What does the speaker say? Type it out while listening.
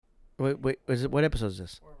Wait, what episode is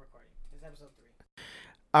this? We're recording. This is episode 3.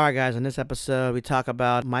 All right, guys. In this episode, we talk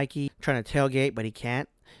about Mykey trying to tailgate, but he can't.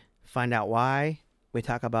 Find out why. We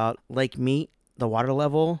talk about Lake Mead, the water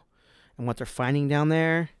level, and what they're finding down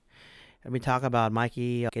there. And we talk about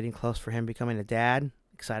Mykey getting close for him becoming a dad.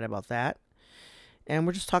 Excited about that. And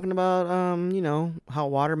we're just talking about, how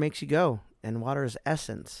water makes you go and water is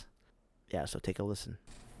essence. Yeah, so take a listen.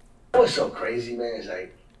 What's so crazy, man, is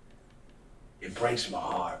like, it breaks my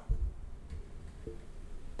heart.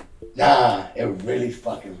 Nah, it really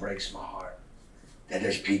fucking breaks my heart that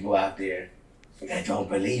there's people out there that don't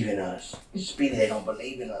believe in us. It's people that don't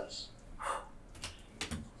believe in us.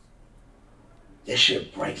 This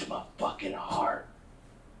shit breaks my fucking heart.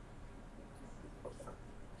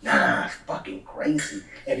 Nah, it's fucking crazy.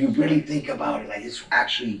 If you really think about it, like, it's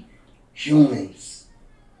actually humans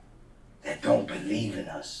that don't believe in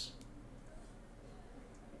us.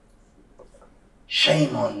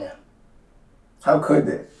 Shame on them. How could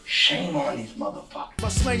they? Shame on these motherfuckers. My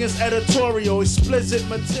slang is editorial, explicit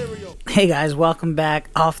material. Hey guys, welcome back.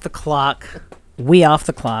 Off the clock. We off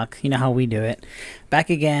the clock. You know how we do it. Back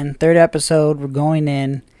again. Third episode. We're going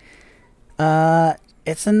in.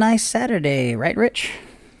 It's a nice Saturday, right, Rich?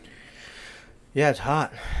 Yeah, it's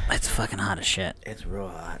hot. It's fucking hot as shit. It's real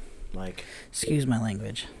hot. Like, Excuse my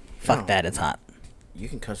language. Fuck that, it's hot. you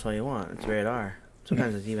can cuss all you want. It's rated R.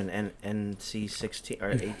 Sometimes it's even NC 16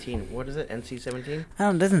 or 18. What is it? NC 17? I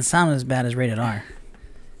don't. It doesn't sound as bad as rated R.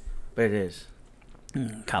 But it is.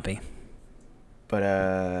 Copy.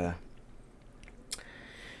 But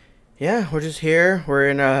yeah, we're just here. We're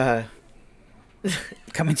in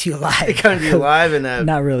Coming to you live. coming to you live in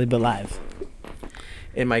Not really, but live.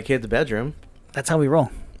 in my kid's bedroom. That's how we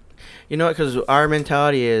roll. You know what? Because our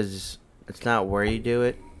mentality is it's not where you do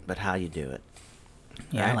it, but how you do it.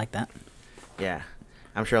 Yeah, I Right? like that. Yeah,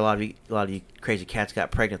 I'm sure a lot of you crazy cats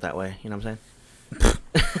got pregnant that way. You know what I'm saying?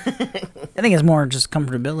 I think it's more just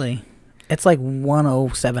comfortability. It's like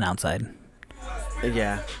 107 outside.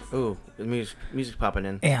 Yeah. Ooh, the music's popping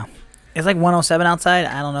in. Yeah. It's like 107 outside.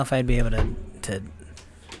 I don't know if I'd be able to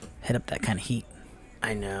hit up that kind of heat.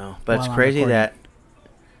 I know, but While it's I'm crazy recording.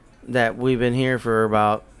 that we've been here for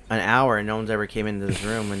about an hour and no one's ever came into this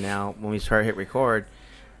room. And now when we start hit record,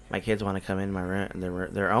 my kids want to come in my room,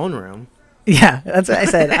 their own room. Yeah, that's what I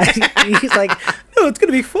said. He's like, no, it's going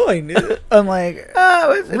to be fine. I'm like,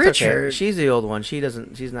 Oh, it's Richard. okay. She's the old one.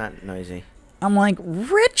 She's not noisy. I'm like,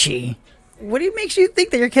 Richie, what makes you think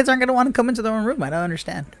that your kids aren't going to want to come into their own room? I don't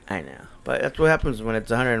understand. I know, but that's what happens when it's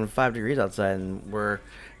 105 degrees outside and we're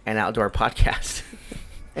an outdoor podcast.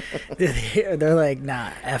 They're like, nah,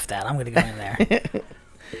 F that. I'm going to go in there.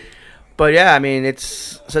 But yeah, I mean,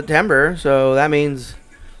 it's September, so that means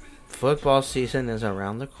football season is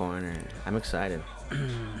around the corner. I'm excited.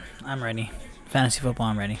 I'm ready. Fantasy football,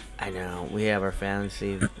 I'm ready. I know. We have our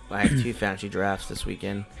fantasy. I have 2 fantasy drafts this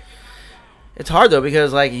weekend. It's hard though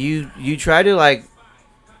because like you try to like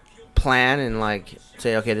plan and like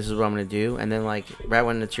say, okay, this is what I'm gonna do, and then like right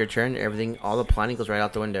when it's your turn, all the planning goes right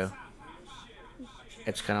out the window.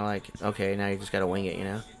 It's kind of like, okay, now you just gotta wing it, you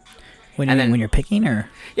know? When you're picking, or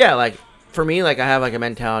Yeah, like for me, like I have like a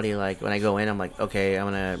mentality like when I go in, I'm like, okay, I'm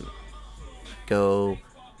gonna go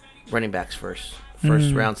running backs first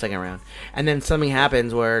round, second round, and then something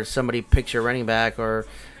happens where somebody picks your running back or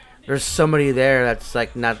there's somebody there that's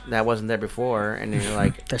like that wasn't there before, and then you're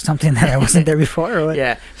like, there's something that I wasn't there before, or what?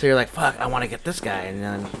 yeah, so you're like, fuck, I want to get this guy, and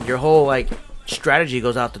then your whole like strategy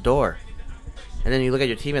goes out the door, and then you look at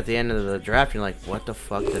your team at the end of the draft, and you're like, what the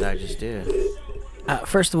fuck did I just do?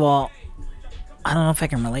 First of all, I don't know if I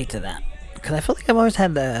can relate to that because I feel like I've always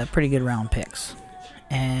had pretty good round picks,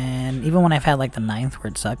 and even when I've had like the 9th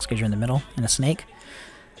where it sucks because you're in the middle in a snake.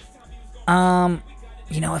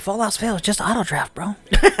 If all else fails, just auto draft, bro.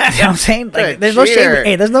 You know what I'm saying? Like, there's no shame.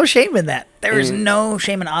 Hey, there's no shame in that. There is no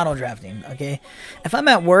shame in auto drafting. Okay, if I'm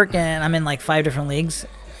at work and I'm in like 5 different leagues,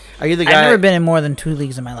 Are you the guy? I've never been in more than 2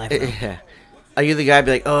 leagues in my life. Bro. Yeah. Are you the guy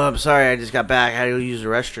be like, oh, I'm sorry, I just got back. How do you use the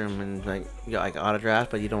restroom? And like, you got like auto draft,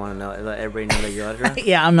 but you don't want to let everybody know that you auto draft?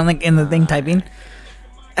 Yeah, I'm like in the thing typing.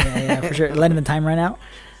 Yeah, for sure. Letting the time run out.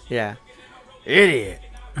 Yeah. Idiot.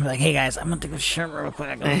 I'm like, hey guys, I'm gonna take a shit real quick.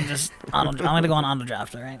 I'm gonna go on auto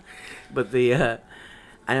draft, all right? But I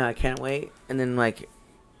know, I can't wait. And then like,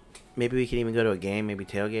 maybe we can even go to a game, maybe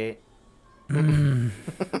tailgate.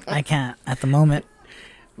 I can't at the moment.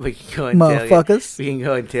 We can go and Motherfuckers. tailgate. We can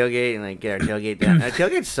go and tailgate and like get our tailgate down.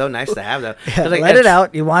 Tailgate's so nice to have though. Yeah, Like, let it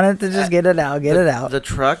out. You wanted to just get it out. Get it out. The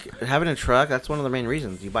truck, having a truck, that's one of the main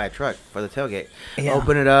reasons you buy a truck for the tailgate. Yeah.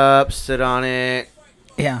 Open it up, sit on it.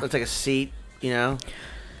 Yeah. It's like a seat, you know.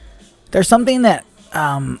 There's something that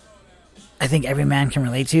I think every man can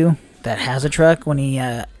relate to, that has a truck, when he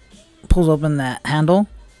pulls open that handle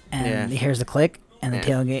and Yeah. he hears the click and the Yeah.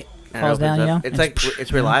 tailgate And it falls down, you know? opens up. It's like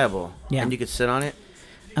it's reliable. Yeah. And you could sit on it.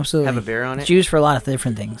 Absolutely. Have a beer on It's it. used for a lot of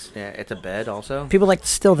different things. Yeah, it's a bed also. People like to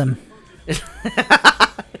steal them.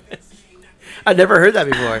 I've never heard that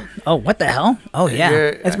before. Oh, what the hell? Oh, yeah.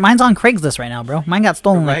 You're- Mine's on Craigslist right now, bro. Mine got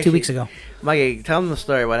stolen like 2 Mikey. weeks ago. Mikey, tell them the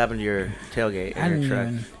story. What happened to your tailgate I in your didn't truck?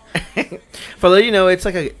 even... For let you know, it's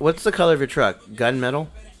like what's the color of your truck? Gunmetal?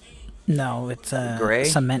 No, it's Gray?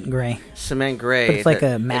 cement gray. Cement gray. But it's like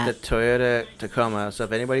a matte. It's a Toyota Tacoma. So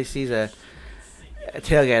if anybody sees a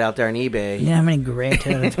tailgate out there on eBay, You know how many gray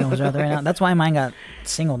Tacomas are out there right now? That's why mine got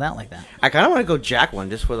singled out like that. I kind of want to go jack one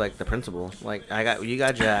just for like the principle. Like you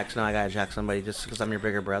got jacks, now I got to jack somebody just because I'm your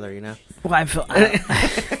bigger brother, you know. Well, I feel...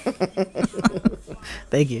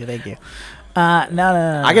 Thank you.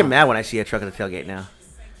 No. I get mad when I see a truck at the tailgate now.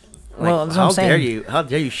 Like, Well, that's what I'm saying. How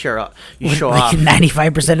dare you show off? You show like off.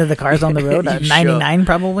 95% of the cars on the road. You 99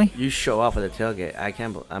 probably. You show off at the tailgate. I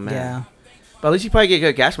can't. I'm mad. Yeah. But at least you probably get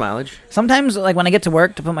good gas mileage. Sometimes, like when I get to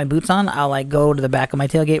work to put my boots on, I'll like go to the back of my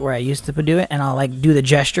tailgate where I used to do it, and I'll like do the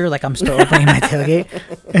gesture like I'm still opening my tailgate,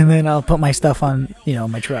 and then I'll put my stuff on,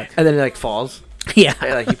 my truck. And then it like falls. Yeah.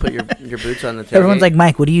 Hey, like you put your boots on the tailgate. Everyone's like,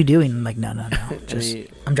 Mike, what are you doing? I'm like, no. Just you-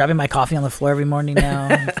 I'm dropping my coffee on the floor every morning now.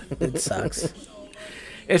 It sucks.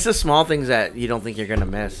 It's the small things that you don't think you're gonna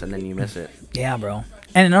miss, and then you miss it. Yeah, bro.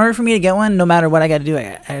 And in order for me to get one, no matter what I got to do,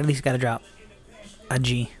 I at least got to drop a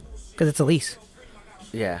G, because it's a lease.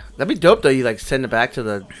 Yeah, that'd be dope though. You like send it back to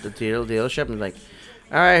the dealership and like,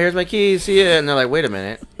 all right, here's my keys, see ya. And they're like, wait a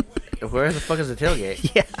minute, where the fuck is the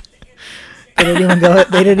tailgate? Yeah. They didn't even go.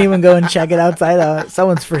 They didn't even go and check it outside.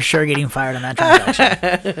 Someone's for sure getting fired on that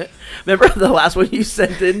transaction. Remember the last one you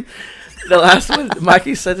sent in? The last one,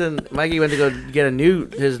 Mikey sent in. Mikey went to go get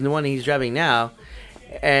his new one he's driving now,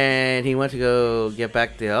 and he went to go get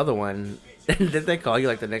back the other one. And did they call you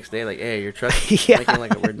like the next day, like, hey, your truck's Yeah. making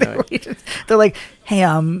like a weird noise? They're like, hey,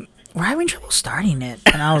 we're having trouble starting it,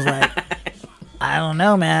 and I was like, I don't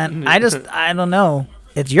know, man. I don't know.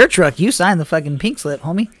 It's your truck. You signed the fucking pink slip,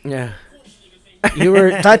 homie. Yeah.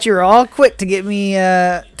 Thought you were all quick to get me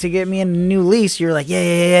a new lease. You're like,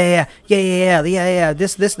 yeah.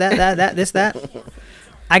 This, that.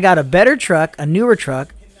 I got a better truck, a newer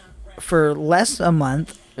truck, for less a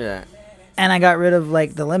month, Yeah. and I got rid of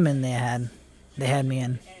like the lemon they had me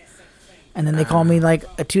in, and then they called me like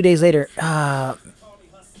 2 days later.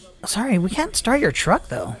 Sorry, we can't start your truck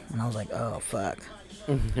though. And I was like, oh fuck,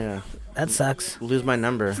 Yeah. that sucks. Lose my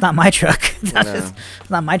number. It's not my truck. No. It's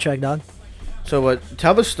not my truck, dog. So what?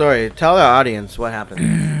 Tell the story. Tell our audience what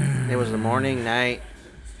happened. It was the morning, night.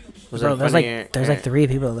 Was Bro, it there's funny like 3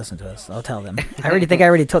 people that listen to us. I'll tell them. I already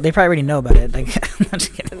told. They probably already know about it. Like, I'm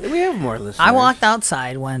just kidding. We have more listeners. I walked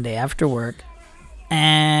outside one day after work,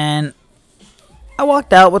 and I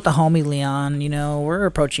walked out with the homie Leon. We're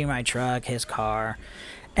approaching my truck, his car,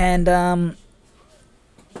 and I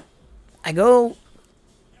go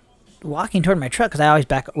walking toward my truck because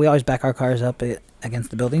we always back our cars up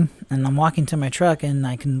against the building, and I'm walking to my truck, and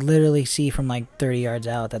I can literally see from like 30 yards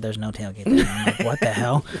out that there's no tailgate there. I'm like, what the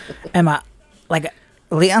hell? Am I like?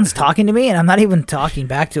 Leon's talking to me, and I'm not even talking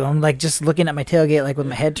back to him. Like, just looking at my tailgate, like with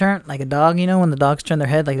my head turned, like a dog. When the dogs turn their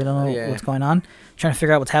head, like they don't know what's going on, trying to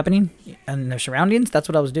figure out what's happening and their surroundings. That's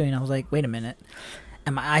what I was doing. I was like, wait a minute,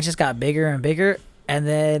 and my eyes just got bigger and bigger. And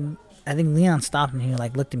then I think Leon stopped and he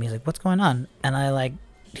like looked at me. He's like, what's going on? And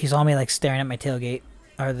he saw me like staring at my tailgate,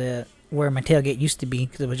 or where my tailgate used to be,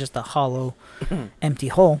 because it was just a hollow, empty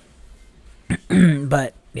hole.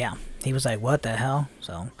 But yeah, he was like, what the hell?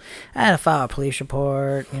 So I had to file a police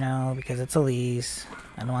report, because it's a lease.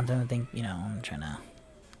 I don't want them to think, I'm trying to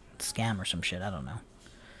scam or some shit. I don't know.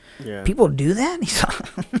 Yeah. People do that?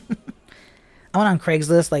 I went on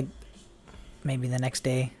Craigslist, like, maybe the next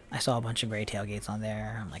day. I saw a bunch of gray tailgates on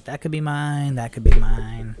there. I'm like, that could be mine. That could be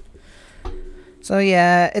mine. So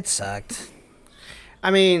yeah, it sucked.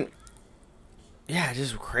 I mean, yeah, it's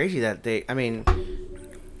just crazy that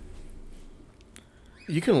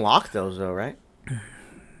you can lock those though, right?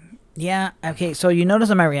 Yeah. Okay. So you notice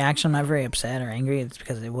in my reaction, I'm not very upset or angry. It's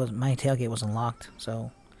because my tailgate wasn't locked.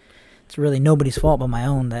 So it's really nobody's fault but my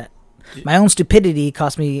own. My own stupidity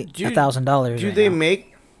cost me $1,000.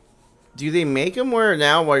 Do they make them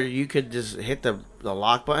where you could just hit the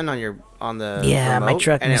lock button on the Yeah, my remote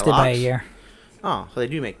truck and missed it by a locks? year. Oh, so they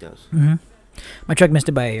do make those. Mm-hmm. My truck missed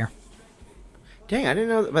it by a year. Dang, I didn't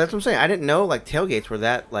know. But that's what I'm saying. I didn't know like tailgates were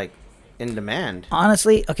that like in demand.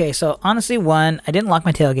 Honestly, one, I didn't lock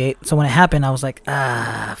my tailgate, so when it happened, I was like,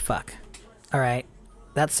 fuck. All right,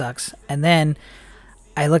 that sucks. And then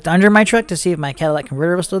I looked under my truck to see if my Cadillac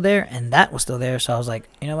converter was still there, and that was still there. So I was like,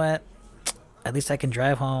 you know what? At least I can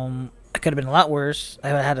drive home. It could have been a lot worse. I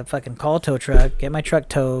had to fucking call a tow truck, get my truck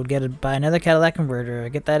towed, buy another Cadillac converter,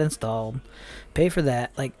 get that installed, pay for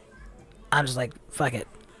that. Like, I'm just like, fuck it.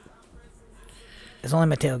 It's only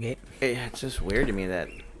my tailgate. It's just weird to me that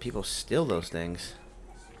people steal those things.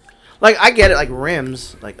 Like, I get it, like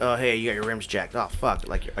rims. Like, oh, hey, you got your rims jacked. Oh, fuck.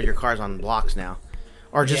 Like, your car's on blocks now.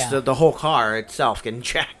 Or just the whole car itself getting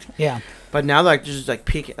jacked. Yeah. But now, like, just like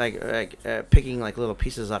picking like little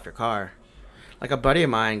pieces off your car. Like a buddy of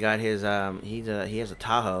mine got his he has a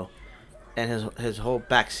Tahoe, and his whole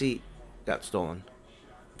back seat got stolen.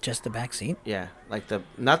 Just the back seat? Yeah, like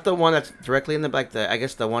not the one that's directly in the back. I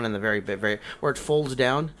guess the one in the very where it folds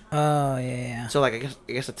down. Oh yeah. So like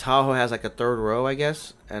I guess the Tahoe has like a third row, I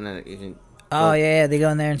guess, and then you can. Oh yeah, they go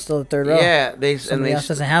in there and steal the third row. Yeah, Somebody else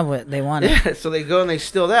doesn't have what they want. Yeah, so they go and they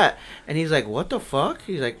steal that, and he's like, "What the fuck?"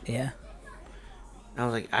 He's like, "Yeah." I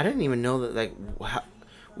was like, "I didn't even know that. Like,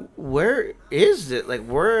 where is it? Like,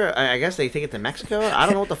 where? I guess they take it to Mexico. I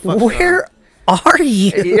don't know what the fuck. Where are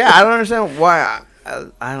you? Yeah, I don't understand why.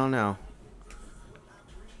 I don't know.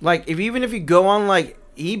 Like, even if you go on like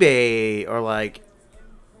eBay or like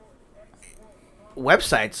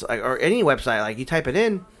websites, like or any website, like you type it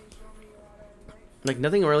in, like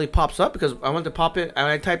nothing really pops up because I went to pop it.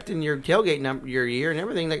 I typed in your tailgate number, your year, and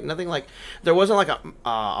everything. Like nothing. Like there wasn't like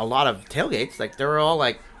a lot of tailgates. Like they were all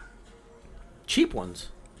like cheap ones.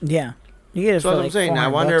 Yeah, you get it. So for what like I'm saying, I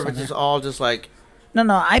wonder if it's just all just like no.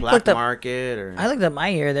 I black looked up market or I looked up my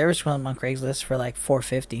year. There was one on Craigslist for like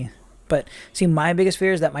 $450. But see, my biggest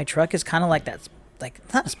fear is that my truck is kind of like that. Like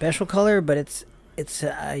it's not a special color, but it's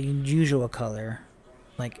a unusual color.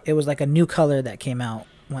 Like it was like a new color that came out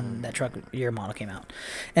when that truck year model came out,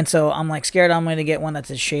 and so I'm like scared I'm going to get one that's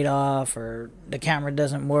a shade off or the camera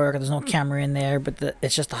doesn't work or there's no camera in there, but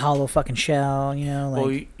it's just a hollow fucking shell, you know. Like,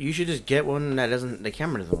 well, you should just get one that the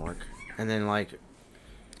camera doesn't work, and then like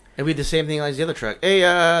it'll be the same thing as the other truck. Hey,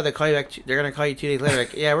 they call you back. They're gonna call you 2 days later.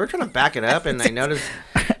 Like, yeah, we're trying to back it up, and I noticed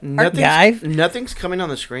nothing's coming on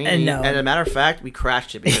the screen. And as a matter of fact, we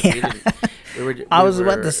crashed it because I was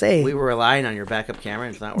about to say we were relying on your backup camera,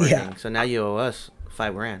 and it's not working. Yeah. So now you owe us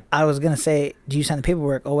 $5,000. I was gonna say, do you sign the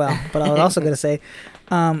paperwork? Oh well, but I was also gonna say,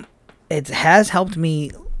 it has helped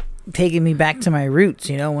me, taking me back to my roots.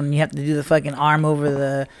 You know, when you have to do the fucking arm over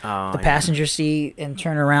the passenger seat and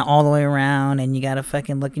turn around all the way around, and you gotta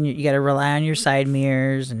fucking you gotta rely on your side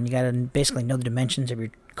mirrors, and you gotta basically know the dimensions of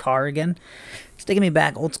your car again. It's taking me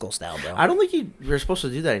back old school style, bro. I don't think you're supposed to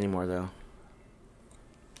do that anymore, though.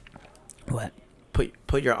 What?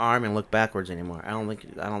 Put your arm and look backwards anymore. I don't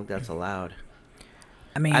think that's allowed.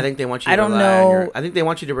 I mean, I think they want you. I think they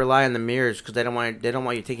want you to rely on the mirrors because they don't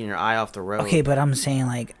want you taking your eye off the road. Okay, but I'm saying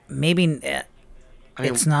like maybe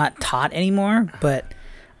it's not taught anymore, but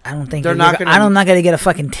I don't think I'm not gonna get a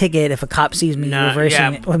fucking ticket if a cop sees me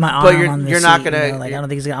reversing with my arm on the seat. I don't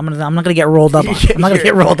think I'm not gonna get rolled up on it. I'm not gonna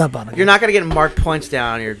get rolled up on it. You're not gonna get marked points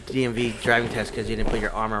down on your DMV driving test because you didn't put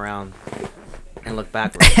your arm around and look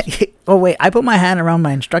backwards. Oh wait, I put my hand around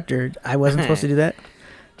my instructor. I wasn't supposed to do that.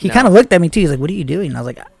 He kind of looked at me too. He's like, "What are you doing?" And I was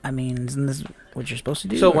like, "I mean, isn't this what you're supposed to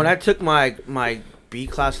do?" So when I took my B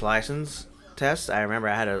class license test, I remember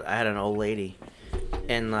I had an old lady,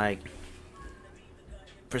 and like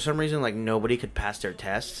for some reason like nobody could pass their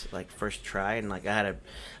test like first try, and like I had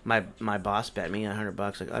my boss bet me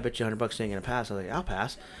 $100. Like, I bet you $100 you ain't gonna pass. I was like, I'll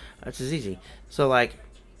pass. That's as easy. So like.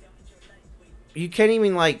 You can't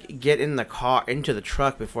even like get in the car into the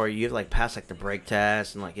truck before you have to like pass like the brake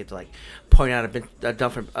test and like you have to like point out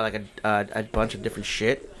a bunch of different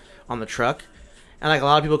shit on the truck, and like a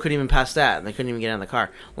lot of people couldn't even pass that and they couldn't even get in the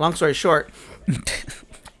car. Long story short,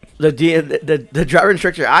 the driver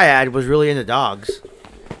instructor I had was really into dogs,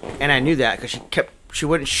 and I knew that because she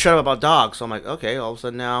wouldn't shut up about dogs. So I'm like, okay, all of a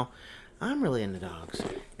sudden now I'm really into dogs.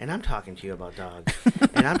 And I'm talking to you about dogs.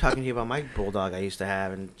 And I'm talking to you about my bulldog I used to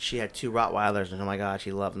have. And she had 2 Rottweilers. And oh my God,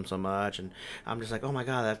 she loved them so much. And I'm just like, oh my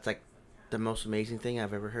God, that's like the most amazing thing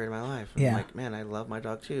I've ever heard in my life. And I'm like, man, I love my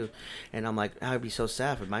dog too. And I'm like, I would be so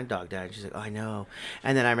sad if my dog died. And she's like, oh, I know.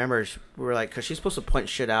 And then I remember we were like, because she's supposed to point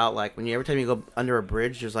shit out. Like every time you go under a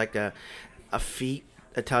bridge, there's like a feet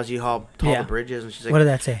that tells you how tall the bridge is. And she's like, what did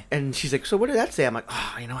that say? And she's like, so what did that say? I'm like,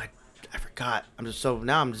 oh, I forgot. I'm just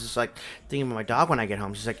like thinking about my dog when I get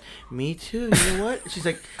home. She's like, me too. You know what? She's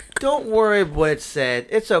like, don't worry what it said.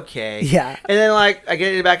 It's okay. Yeah. And then like I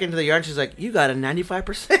get it back into the yard. And she's like, you got a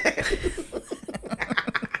 95%.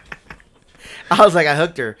 I was like, I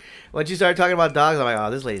hooked her. When she started talking about dogs, I'm like,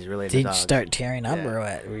 oh, this lady's really into dogs. Did you start tearing up or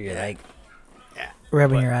what? Were you like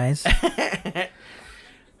rubbing your eyes?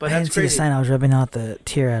 But I that's didn't see the crazy. sign. I was rubbing out the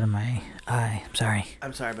tear out of my eye. I'm sorry.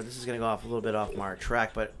 I'm sorry, but this is gonna go off a little bit off my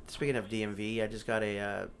track. But speaking of DMV, I just got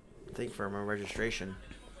a thing for my registration,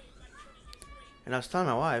 and I was telling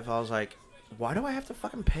my wife, I was like, "Why do I have to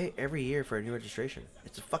fucking pay every year for a new registration?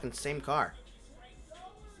 It's the fucking same car.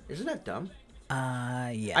 Isn't that dumb?"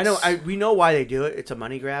 Yes. I know. We know why they do it. It's a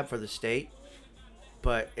money grab for the state,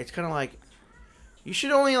 but it's kind of like you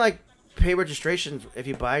should only like pay registrations if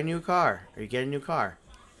you buy a new car or you get a new car.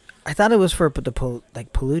 I thought it was for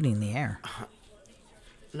polluting the air.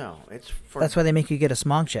 No, it's for. That's why they make you get a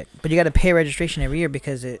smog check. But you got to pay registration every year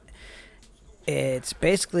because it's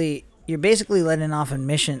basically you're basically letting off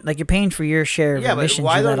emission. Like you're paying for your share of emissions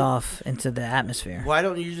you let off into the atmosphere. Why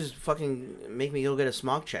don't you just fucking make me go get a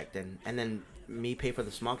smog check then, and then me pay for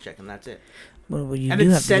the smog check, and that's it. Well, you And do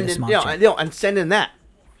then have to send get a in, smog you know, check. and send in that.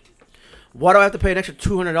 Why do I have to pay an extra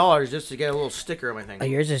 $200 just to get a little sticker on my thing? Oh,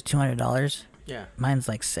 yours is $200. Yeah. Mine's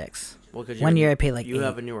like $6. Well, 'cause One year I paid like you $8.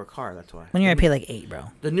 have a newer car, that's why. 1 year I paid like $8, bro.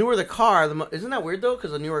 The newer the car, isn't that weird though?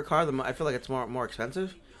 Because the newer car, I feel like it's more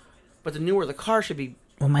expensive. But the newer the car should be.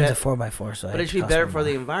 Well, mine's a 4x4, so but it should be better for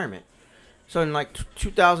the environment. So in like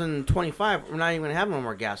 2025, we're not even gonna have no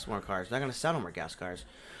more cars. They're not gonna sell no more gas cars.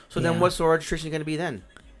 So then, Yeah. what's the registration gonna be then?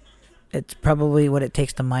 It's probably what it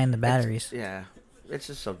takes to mine the batteries. It's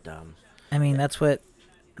just so dumb. I mean, the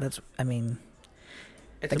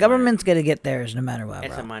It's government's gonna get theirs no matter what,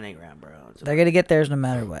 It's bro. a money grab, bro. They're gonna get theirs no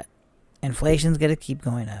matter what. Inflation's gonna keep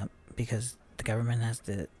going up because the government has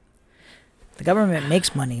to. The government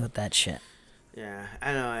makes money with that shit. Yeah,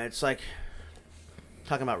 I know. It's like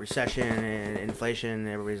talking about recession and inflation.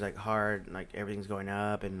 Everybody's like hard, like everything's going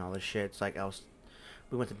up and all this shit. It's like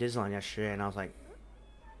we went to Disneyland yesterday, and I was like,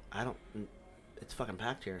 it's fucking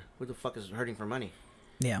packed here. Who the fuck is hurting for money?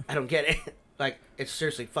 Yeah. I don't get it. Like, it's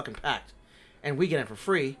seriously fucking packed, and we get it for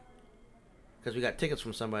free because we got tickets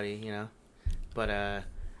from somebody, you know. But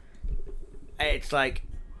it's like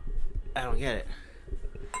I don't get it.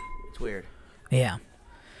 It's weird. Yeah.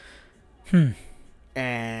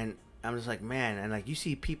 And I'm just like, man, and like you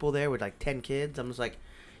see people there with like 10 kids. I'm just like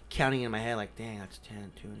counting in my head, like, dang, that's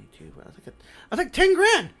 10, 22. I was like 10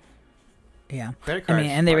 grand. Yeah. Credit I cards.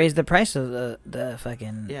 mean, and they raised the price of the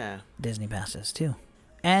fucking Disney passes too,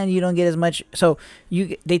 and you don't get as much. So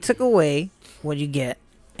they took away what you get,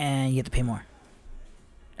 and you have to pay more.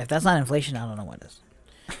 If that's not inflation, I don't know what is.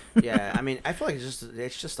 Yeah, I mean, I feel like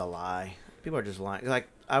it's just a lie. People are just lying. Like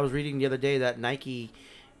I was reading the other day that Nike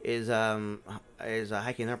is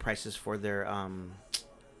hiking their prices for their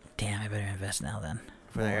Damn, I better invest now then.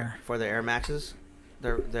 for their Air Maxes.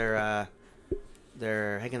 They're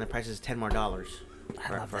hiking the prices $10 more.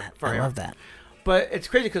 I love that. But it's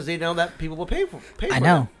crazy because they know that people will pay for I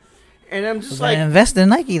know. them. And I'm just So like, invest in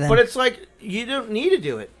Nike then. but it's like you don't need to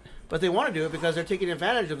do it, but they want to do it because they're taking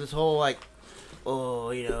advantage of this whole like,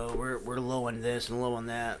 oh, you know, we're low on this and low on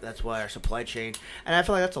that. That's why our supply chain. And I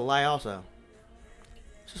feel like that's a lie also.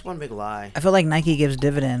 It's just one big lie. I feel like Nike gives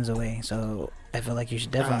dividends away, so I feel like you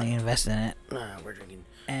should definitely invest in it. We're drinking.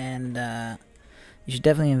 And you should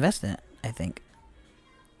definitely invest in it, I think.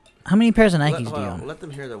 How many pairs of Nikes do you own? Let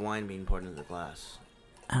them hear the wine being poured into the glass.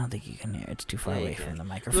 I don't think you can hear. It's too far Yeah, you away can. from the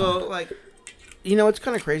microphone. So, like, you know, it's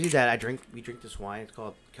kind of crazy that we drink this wine. It's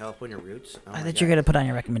called California Roots. Oh I my thought you were God. going to put on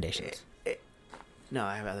your recommendations. No,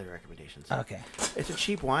 I have other recommendations. Okay. It's a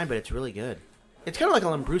cheap wine, but it's really good. It's kind of like a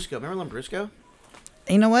Lambrusco. Remember Lambrusco?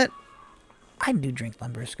 You know what? I do drink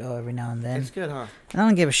Lambrusco every now and then. It's good, huh? I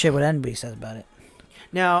don't give a shit what anybody says about it.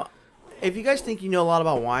 Now, if you guys think you know a lot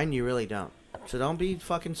about wine, you really don't. So don't be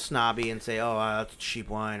fucking snobby and say, "Oh, that's cheap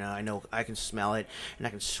wine. I know, I can smell it, and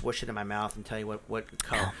I can swish it in my mouth and tell you what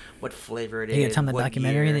color, what flavor it is." You gonna tell me the what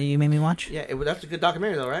documentary year. that you made me watch? Yeah, that's a good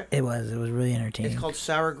documentary though, right? It was. It was really entertaining. It's called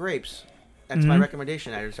Sour Grapes. That's my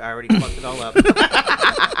recommendation. I already fucked it all up.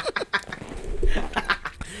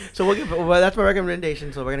 So that's my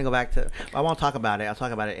recommendation. So we're gonna go back to. I won't talk about it. I'll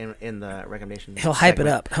talk about it in the recommendation. He'll hype it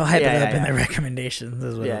segment. up. He'll hype it up in yeah. the recommendations.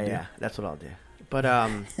 Is what he'll do. That's what I'll do. But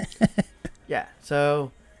yeah.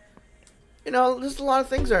 So you know, there's a lot of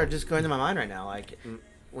things that are just going to my mind right now. Like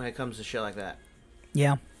when it comes to shit like that.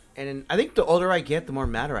 Yeah. And I think the older I get, the more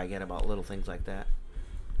madder I get about little things like that.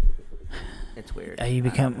 It's weird.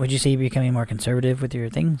 Would you say you're becoming more conservative with your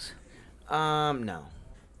things? No.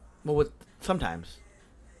 Well, sometimes,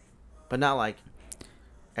 but not like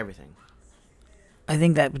everything. I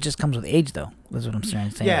think that just comes with age, though. That's what I'm trying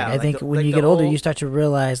to say. Yeah, I like think the- when like you the get older, whole- you start to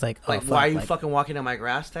realize, like, Like, oh, fuck, why are you like, fucking walking on my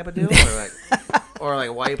grass type of deal, or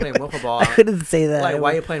like why are you playing wiffle ball? I couldn't say that. Like,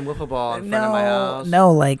 why are you playing wiffle ball in front of my house?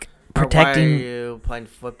 No, like Or protecting. why are you playing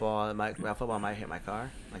football? Football might hit my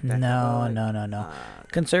car. Like that No. type of,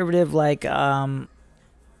 like, Conservative, like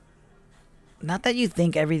Not that you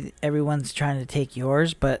think everyone's trying to take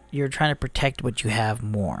yours, but you're trying to protect what you have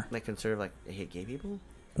more. Like consider like I hate gay people?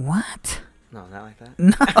 What? No, not like that.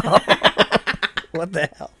 No. What the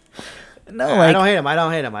hell? No, like I don't hate him. I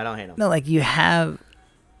don't hate him. I don't hate him. no, like you have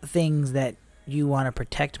things that you want to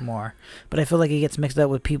protect more, but I feel like it gets mixed up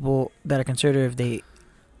with people that are conservative. They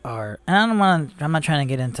are, and I don't want. I'm not trying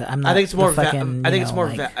to get into. I'm not. I think it's more. Fucking, I think it's more.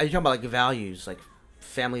 like, Are you talking about like values, like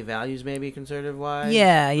family values, maybe conservative wise?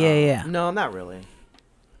 Yeah. No, not really.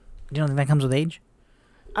 You don't think that comes with age?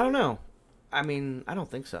 I don't know. I mean, I don't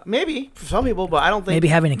think so. Maybe for some people, but I don't think. Maybe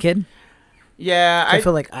having a kid. Yeah, I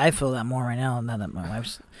feel like I feel that more right now. Now that my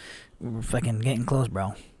wife's, we're fucking getting close,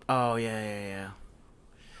 bro. Oh yeah.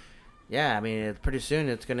 Yeah, I mean, pretty soon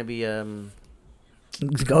it's gonna be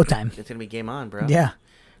It's go time. It's gonna be game on, bro. Yeah.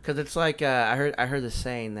 Because it's like I heard this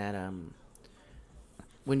saying that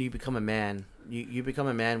when you become a man, you become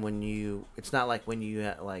a man when you. It's not like when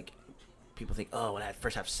you like people think, oh, when I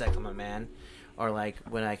first have sex, I'm a man, or like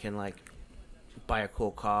when I can like buy a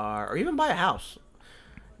cool car or even buy a house.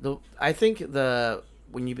 I think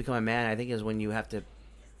when you become a man, I think is when you have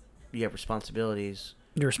responsibilities.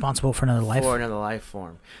 You're responsible for another life. For another life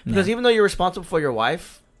form. Because even though you're responsible for your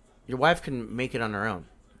wife can make it on her own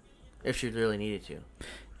if she really needed to.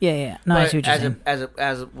 Yeah. No, I see what you're saying.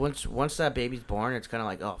 As once that baby's born, it's kind of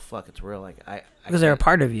like, oh fuck, it's real. Like because they're a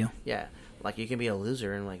part of you. Yeah, like you can be a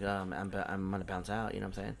loser and like I'm gonna bounce out. You know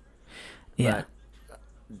what I'm saying? Yeah.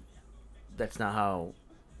 But that's not how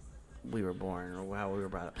we were born or how we were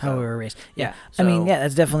brought up. How we were raised. Yeah. So, I mean, yeah,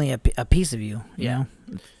 that's definitely a piece of you. You know.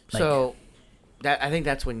 Like, so I think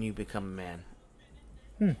that's when you become a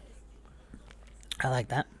man. I like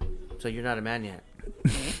that. So you're not a man yet.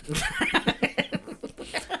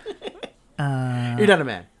 You're not a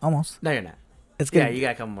man. Almost. No, you're not. It's good. Yeah, you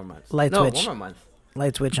got a couple more months. Light no, switch. 1 more month.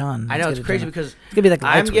 Light switch on. I know, it's crazy because it's gonna be like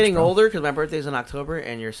I'm switch, getting bro. older because my birthday's in October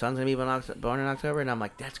and your son's gonna be born in October, and I'm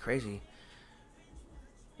like, that's crazy.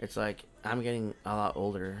 It's like I'm getting a lot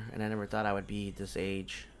older, and I never thought I would be this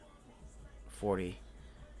age. 40.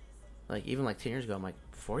 Like even like 10 years ago, I'm like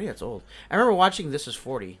 40. That's old. I remember watching This Is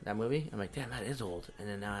 40, that movie. I'm like, damn, that is old. And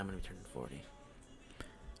then now I'm gonna be turning 40.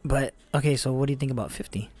 But okay, so what do you think about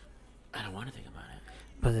 50? I don't want to think about it.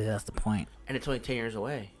 But that's the point. And it's only 10 years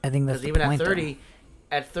away. I think that's the even point. At 30,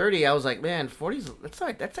 at 30, I was like, man, 40's that's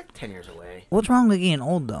like 10 years away. What's wrong with getting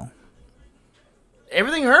old though?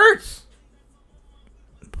 Everything hurts.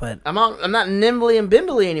 But I'm not nimbly and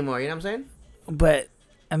bimbly anymore. You know what I'm saying? But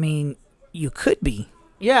I mean, you could be.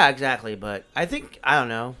 Yeah, exactly. But I think I don't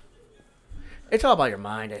know. It's all about your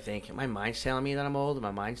mind. I think my mind's telling me that I'm old.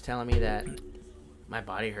 My mind's telling me that my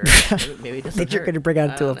body hurts. Maybe it doesn't. I think you're gonna bring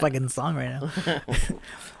out to a fucking song right now.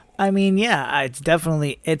 I mean, yeah, it's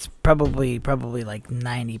probably like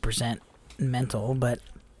 90% mental, but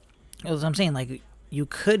as I'm saying, like you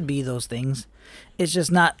could be those things. It's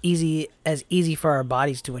just not as easy for our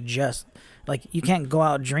bodies to adjust. Like you can't go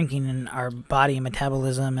out drinking and our body and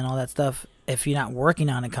metabolism and all that stuff if you're not working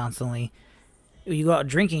on it constantly. You go out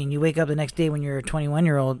drinking, you wake up the next day when you're a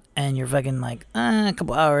 21-year-old and you're fucking like a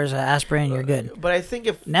couple hours of aspirin, you're good. But I think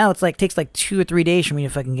if now it's like takes like 2 or 3 days for me to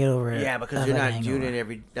fucking get over it. Yeah, because you're not doing it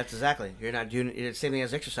every. That's exactly. You're not doing it. It's the same thing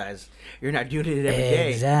as exercise. You're not doing it every day.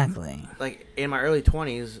 Exactly. Like in my early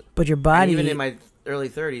 20s. But your body. Even in my early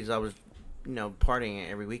 30s, I was, partying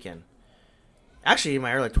every weekend. Actually, in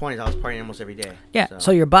my early 20s, I was partying almost every day. Yeah. So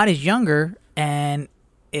your body's younger and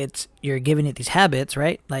you're giving it these habits,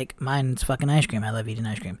 right? Like mine's fucking ice cream. I love eating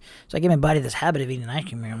ice cream. So I give my body this habit of eating ice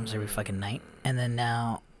cream almost every fucking night. And then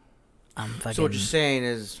now I'm fucking... So what you're saying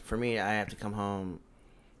is, for me, I have to come home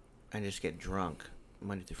and just get drunk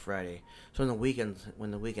Monday through Friday. So when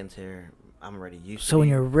the weekend's here, I'm already used to it. So when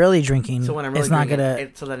you're really drinking, so when I'm really it's not drinking, gonna...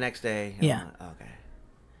 Until the next day. Yeah. Like, okay.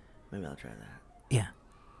 Maybe I'll try that. Yeah.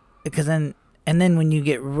 Because then... And then when you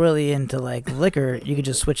get really into like liquor, you could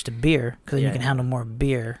just switch to beer because then you can handle more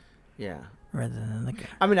beer. Yeah. Rather than liquor.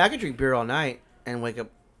 I mean, I could drink beer all night and wake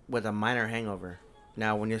up with a minor hangover.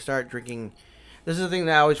 Now, when you start drinking, this is the thing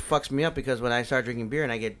that always fucks me up because when I start drinking beer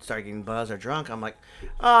and start getting buzzed or drunk, I'm like,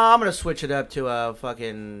 oh, I'm gonna switch it up to a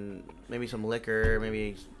fucking maybe some liquor,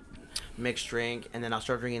 maybe mixed drink, and then I'll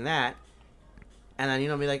start drinking that, and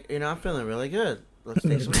then be like, I'm feeling really good. Let's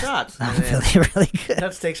take some shots. I'm feeling really good.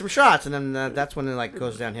 Let's take some shots, and then that's when it like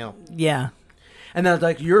goes downhill. Yeah. And then it's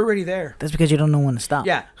like you're already there. That's because you don't know when to stop.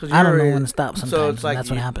 Yeah, I don't know when to stop sometimes. So it's like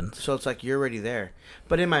that's what happens. So it's like you're already there.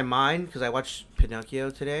 But in my mind, because I watched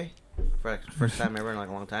Pinocchio today for like the first time ever in like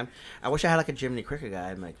a long time, I wish I had like a Jiminy Cricket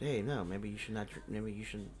guy. I'm like, hey, no, maybe you should not. Maybe you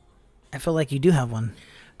should. I feel like you do have one.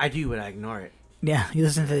 I do, but I ignore it. Yeah, you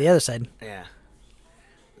listen to the other side. Yeah.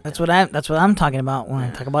 That's what I'm talking about when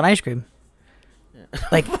I talk about ice cream.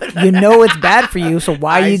 Like, you know it's bad for you, so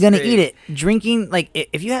why are you going to see. eat it? Drinking, like,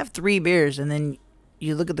 if you have 3 beers and then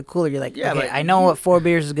you look at the cooler, you're like, Yeah, okay, but I know what 4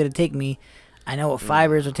 beers is going to take me. I know what 5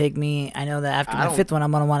 beers will take me. I know that after I my don't- 5th one,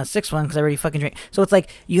 I'm going to want a 6th one because I already fucking drank. So it's like,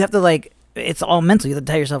 you have to, like, it's all mental. You have to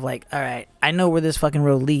tell yourself, like, all right, I know where this fucking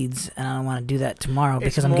road leads, and I don't want to do that tomorrow It's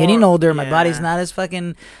because I'm more- getting older. My yeah. body's not as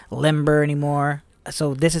fucking limber anymore.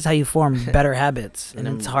 So this is how you form better habits, and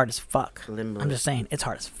it's hard as fuck. Limber. I'm just saying, it's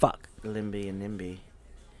hard as fuck. Limby and Nimby.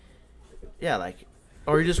 Yeah, like,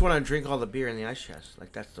 or you just want to drink all the beer in the ice chest.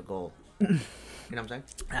 Like, that's the goal. You know what I'm saying?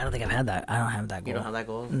 I don't think I've had that. I don't have that goal. You don't have that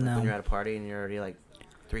goal? Like, No. when you're at a party and you're already, like,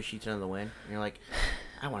 3 sheets into the wind, and you're like,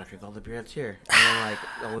 I want to drink all the beer that's here. And then, like,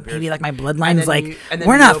 all the beer. Maybe like my And bloodline's then like, you- and then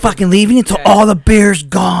we're you not open- fucking leaving until Yeah. all the beer's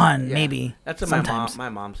gone. Yeah. Maybe. That's what sometimes. my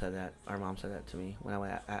mom said that. Our mom said that to me when I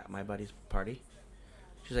went at my buddy's party.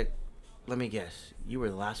 She's like, let me guess, you were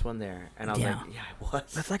the last one there. And I was Yeah. like, yeah, I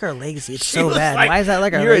was. That's like our legacy. It's She so was bad. like, Why is that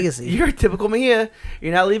like our "You're a- legacy? You're a typical Mia.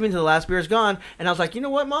 You're not leaving until the last beer's gone. And I was like, you know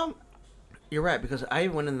what, Mom? You're right, because I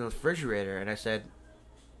went in the refrigerator and I said,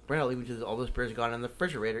 we're not leaving until all those beers are gone in the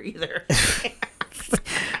refrigerator either.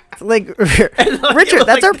 Like, And, like, Richard,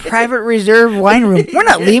 that's like- our private reserve wine room. We're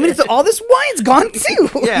not leaving until all this wine's gone too.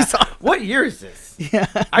 Yeah. What year is this? Yeah.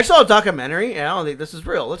 I saw a documentary and I don't think this is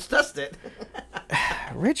real. Let's test it.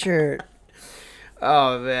 Richard,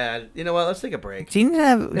 Oh, man. You know what? Let's take a break. do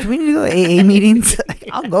we need to go to AA meetings?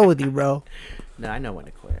 I'll go with you, bro. No, I know when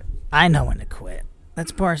to quit. I know when to quit.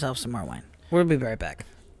 Let's pour ourselves some more wine. We'll be right back.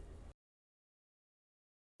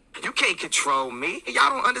 You can't control me. Y'all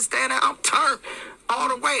don't understand that. I'm turned all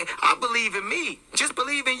the way. I believe in me. Just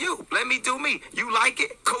believe in you. Let me do me. You like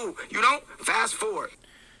it? Cool. You don't? Fast forward.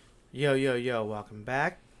 Yo, yo, yo. Welcome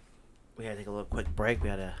back. We had to take a little quick break. We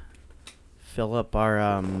had to fill up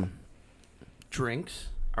our drinks,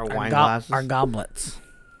 our wine glasses. Our goblets.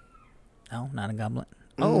 No, not a goblet.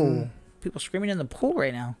 Oh, people screaming in the pool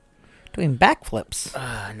right now. Doing backflips.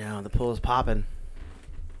 No, the pool is popping.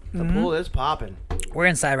 The pool is popping. We're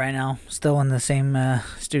inside right now. Still in the same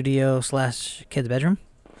studio / kid's bedroom.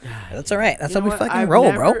 That's all right. That's You how know we what? fucking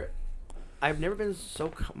roll, bro. I've never been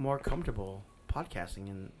so more comfortable podcasting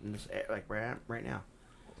in this like right now.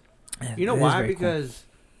 Yeah, You know it is why? very cool. Because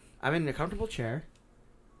I'm in a comfortable chair,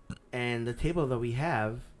 and the table that we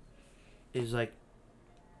have is like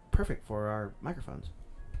perfect for our microphones.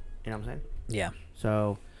 You know what I'm saying? Yeah.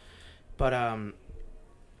 So, but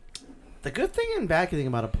the good thing and bad thing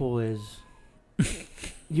about a pool is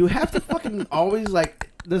you have to fucking always like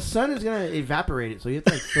the sun is gonna evaporate it, so you have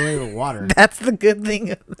to like fill it with water. That's the good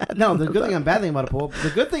thing. No, the good thing and bad thing about a pool.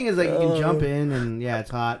 The good thing is like you can jump in and yeah,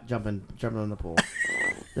 it's hot jumping in the pool.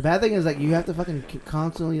 The bad thing is like you have to fucking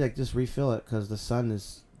constantly like just refill it because the sun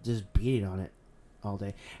is just beating on it all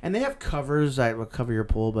day. And they have covers that will cover your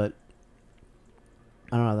pool, but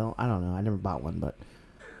I don't know. I don't know. I never bought one, but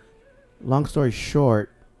long story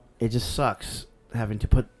short, it just sucks having to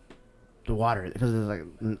put the water because there's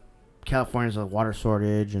like California's a water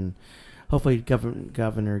shortage, and hopefully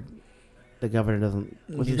governor doesn't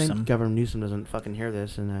what's his name? Newsom. Governor Newsom doesn't fucking hear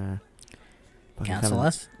this and fucking Cancel come,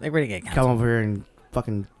 us? They're ready to get come canceled. over here and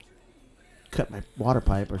fucking cut my water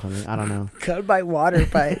pipe or something. I don't know. Cut by water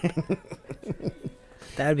pipe.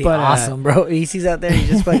 That'd be But, awesome, bro. He's out there, he's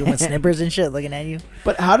just fucking with snippers and shit looking at you.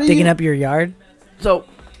 But how do Digging you? up your yard. So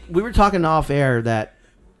we were talking off air that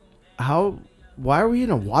why are we in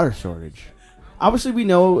a water shortage? Obviously, we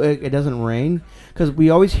know it doesn't rain because we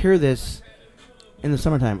always hear this in the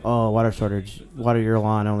summertime. Oh, water shortage. Water your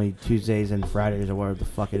lawn only Tuesdays and Fridays or whatever the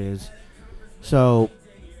fuck it is. So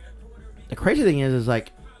the crazy thing is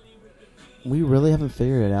like we really haven't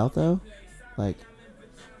figured it out though. Like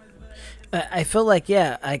I feel like,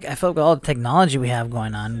 yeah, I feel like with all the technology we have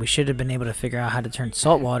going on, we should have been able to figure out how to turn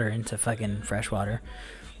salt water into fucking fresh water.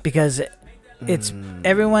 Because it's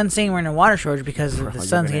everyone's saying we're in a water shortage because Bro, the you're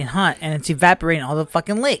sun's gonna- getting hot and it's evaporating all the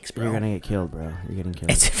fucking lakes, bro. you're gonna get killed, bro. You're getting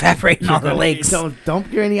killed. It's evaporating all the lakes. Don't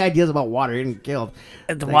get any ideas about water. You're getting killed.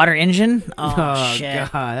 The water engine? Oh, Oh, shit.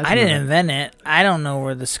 God, that's I didn't another- invent it. I don't know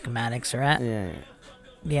where the schematics are at. Yeah.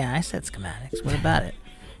 Yeah, I said schematics. What about it?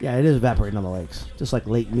 Yeah, it is evaporating on the lakes, just like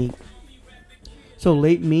lake meat. So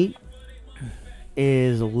lake meat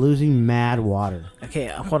is losing mad water. Okay,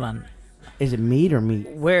 hold on. Is it meat or meat?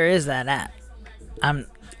 Where is that at? I'm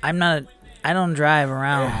not. I don't drive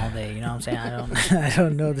around all day. You know what I'm saying? I don't. I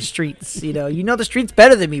don't know the streets. You know the streets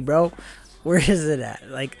better than me, bro. Where is it at?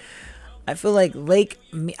 Like, I feel like Lake.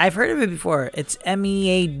 I've heard of it before. It's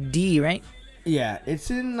MEAD, right? Yeah,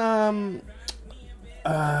 it's in like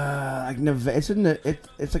it's in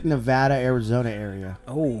it's like Nevada, Arizona area.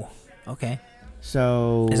 Oh, okay.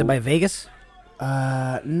 So Is it by Vegas?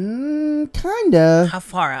 Kinda. How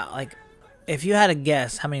far out? Like, if you had to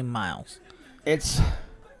guess, how many miles? It's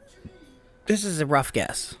This is a rough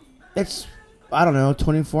guess. I don't know,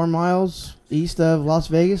 24 miles east of Las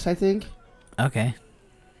Vegas, I think. Okay.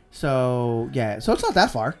 So yeah, so it's not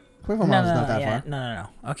that far. 24 No, miles no, is not that yeah, far. no.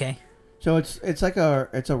 Okay. So it's like a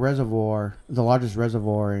reservoir, the largest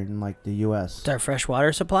reservoir in like the U.S. Is there a fresh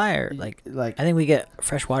water supply, or like I think we get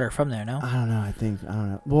fresh water from there. No. I don't know. I don't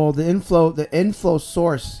know. Well, the inflow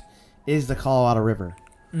source is the Colorado River.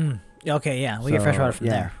 Okay, yeah, we get fresh water from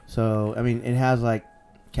there. So I mean, it has like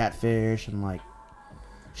catfish and like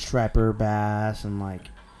striper bass and like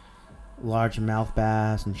largemouth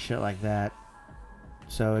bass and shit like that.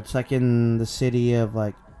 So it's like in the city of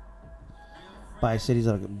like by cities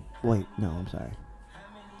of wait, no, I'm sorry,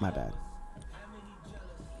 my bad.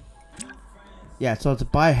 Yeah, so it's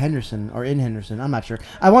by Henderson or in Henderson. I'm not sure.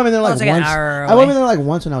 I went in there like it's like once. an hour I went in away. there like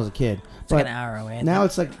once when I was a kid. It's like an hour away. Now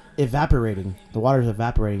it's like evaporating. The water's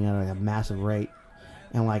evaporating at like a massive rate,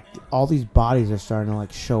 and like all these bodies are starting to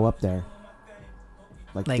like show up there.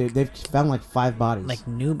 Like they've found like 5 bodies. Like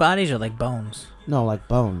new bodies or like bones? No, like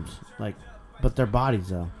bones. Like, but they're bodies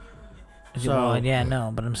though. Well, yeah,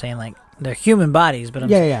 no, but I'm saying like they're human bodies, but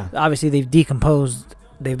yeah. obviously they've decomposed.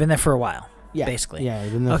 They've been there for a while. Yeah, basically. Yeah.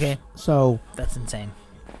 Okay. So that's insane.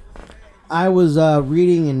 I was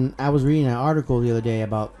reading an article the other day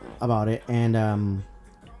about it, and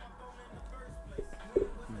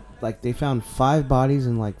like they found 5 bodies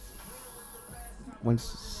in like let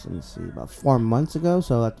me see, about 4 months ago.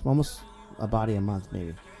 So that's almost a body a month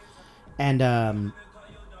maybe, and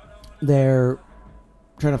they're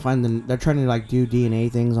trying to find they're trying to like do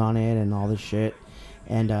DNA things on it and all this shit.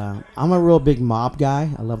 And I'm a real big mob guy.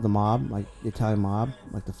 I love the mob, like the Italian mob,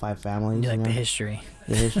 like the 5 families. You like the history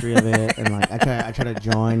of it, and like I try to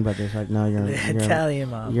join, but they're like, no, you're Italian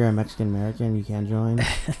mob. You're a Mexican American, you can't join.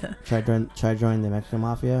 try join the Mexican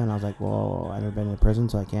mafia, and I was like, well, I've never been to prison,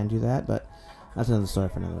 so I can't do that. But that's another story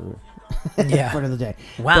for for another day.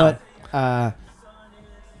 Wow. But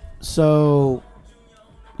so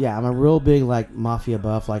yeah, I'm a real big like mafia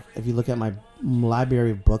buff. Like if you look at my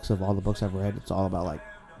library of books of all the books I've read, it's all about like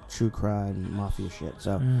true crime, mafia shit.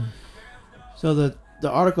 So, so the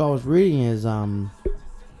article I was reading is the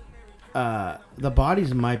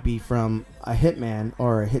bodies might be from a hitman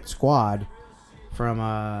or a hit squad from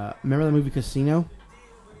remember the movie Casino?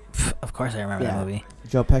 Of course, I remember that movie.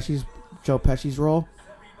 Joe Pesci's role.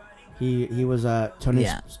 He was Tony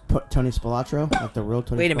Spilotro, like the real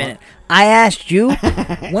Tony. Wait a minute, I asked you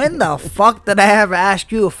when the fuck did I ever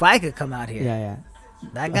ask you if I could come out here? Yeah.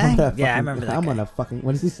 That guy? I remember that. I'm gonna fucking.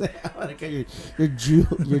 What does he say? I'm gonna cut your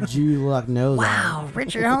Jew lock nose. Wow,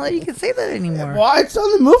 Richard, I don't know if you can say that anymore. Why? It's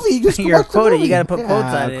on the movie. You just you're quoted. You gotta put quotes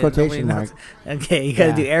on it. Quotation mark. Okay, you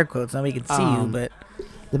gotta do air quotes. Nobody can see you. But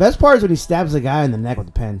the best part is when he stabs the guy in the neck with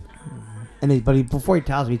the pen, and before he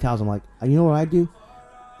tells him like, you know what I do?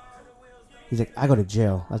 He's like, I go to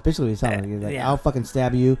jail. That's basically what he's telling me. He's like, I'll fucking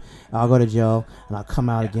stab you, I'll go to jail, and I'll come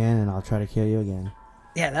out again, and I'll try to kill you again.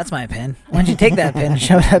 Yeah, that's my pen. Why don't you take that pen and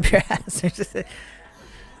shove it up your ass? I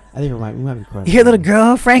think we might be crying. You little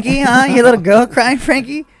girl, Frankie? Huh? You little girl crying,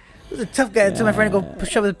 Frankie? He was a tough guy. I told my friend to go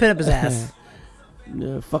shove the pen up his ass.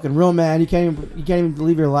 Fucking real man. You can't even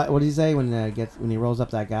believe your life. What does he say when he rolls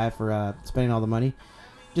up that guy for spending all the money?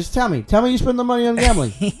 Just tell me you spend the money on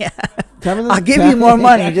gambling. Yeah. I'll give you more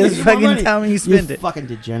money. Just fucking tell me you spend it. Fucking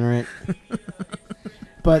degenerate.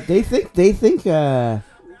 But they think the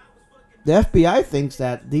FBI thinks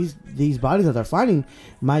that these bodies that they're finding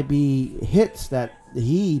might be hits that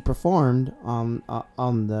he performed on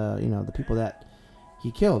the the people that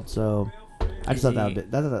he killed. So I just thought I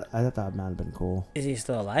thought that might have been cool. Is he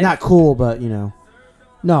still alive? Not cool, but no.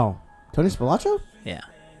 Tony Spilotro? Yeah.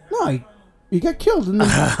 No, he got killed in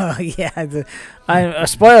the yeah.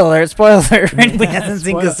 Spoiler alert for anybody who hasn't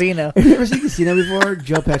seen Casino. Have you ever seen Casino before?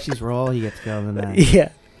 Joe Pesci's role, he gets killed in that. Yeah.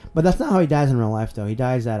 But that's not how he dies in real life, though. He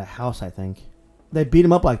dies at a house, I think. They beat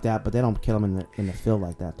him up like that, but they don't kill him in the field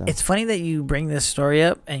like that, though. It's funny that you bring this story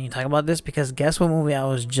up and you talk about this because guess what movie I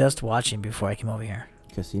was just watching before I came over here?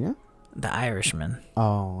 Casino? The Irishman.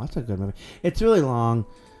 Oh, that's a good movie. It's really long.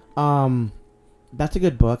 That's a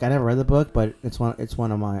good book. I never read the book, but it's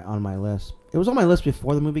one on my list. It was on my list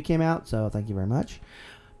before the movie came out, so thank you very much.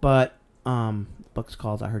 But the book's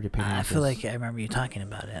called I Heard Your Opinion. I feel like I remember you talking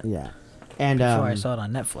about it. Yeah. And before I saw it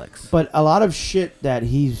on Netflix. But a lot of shit that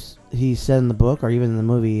he said in the book or even in the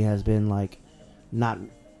movie has been like not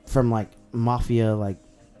from like mafia like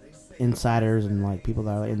insiders and like people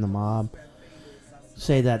that are in the mob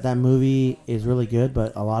say that movie is really good,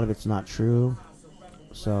 but a lot of it's not true.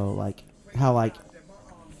 So like how like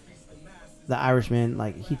the Irishman,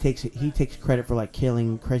 like he takes credit for like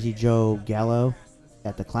killing Crazy Joe Gallo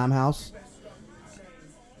at the Clam House.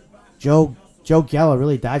 Joe Gallo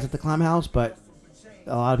really dies at the Clam House, but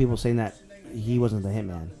a lot of people saying that he wasn't the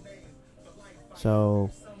hitman. So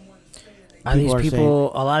Are these people? saying,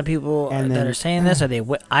 A lot of people and that then- are saying this, are they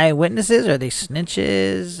eyewitnesses? Are they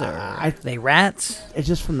snitches? Or are they rats? it's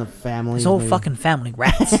just from the family. His whole maybe. fucking family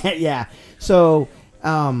rats. Yeah. So,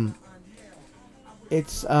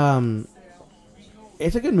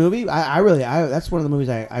 it's a good movie. I that's one of the movies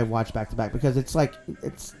I watch back to back because it's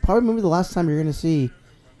probably maybe the last time you're gonna see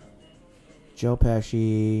Joe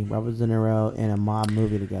Pesci, Robert De Niro in a mob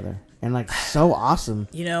movie together, and like so awesome.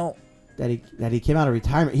 You know, that he came out of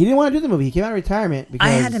retirement. He didn't want to do the movie. He came out of retirement because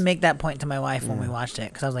I had to make that point to my wife when we watched it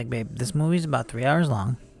because I was like, babe, this movie's about 3 hours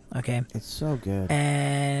long. Okay. It's so good.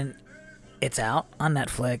 And it's out on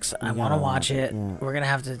Netflix. I want to gotta watch it. yeah. We're going to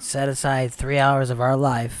have to set aside 3 hours of our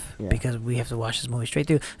life because we have to watch this movie straight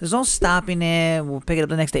through. There's no stopping it. We'll pick it up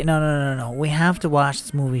the next day. No. We have to watch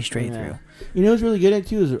this movie straight through. You know who's really good at it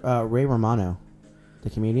too is Ray Romano, the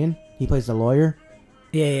comedian. He plays the lawyer.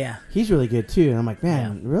 Yeah. He's really good too. And I'm like,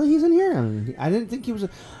 man, really? He's in here? I didn't think he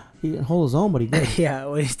didn't hold his own, but he did. Yeah,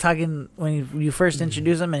 when he's talking, when you first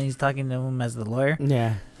introduce him and he's talking to him as the lawyer.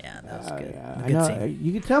 Yeah. Yeah, that was good. Yeah. A I good know. scene.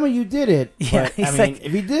 You can tell me you did it. Yeah, But, he's I mean, like-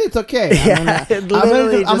 if he did, it's okay. Yeah, I'm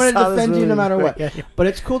literally gonna just saw this defend you no movie matter before. what. Yeah. But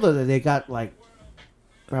it's cool though that they got like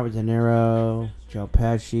Robert De Niro, Joe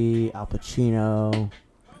Pesci, Al Pacino,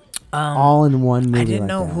 all in one movie. I didn't like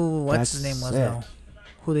know that. what's That's his name was sick. though.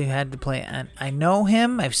 Who they had to play. And I know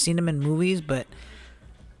him. I've seen him in movies, but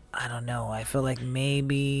I don't know. I feel like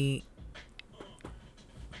maybe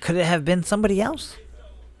could it have been somebody else?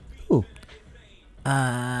 Who?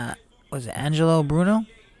 Was it Angelo Bruno?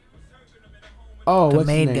 Oh, The what's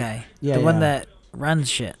his maid name? guy. Yeah, the one yeah. that runs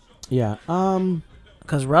shit. Yeah.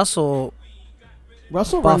 Because Russell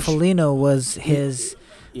Russell Buffalino was his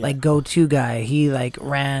Yeah. go-to guy. He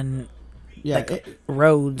ran Yeah.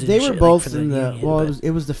 roads. They and were shit, both for the in the. union, Well, but-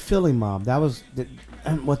 it was the Philly mob. That was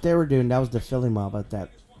what they were doing. That was the Philly mob. At that,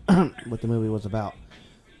 what the movie was about.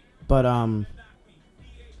 But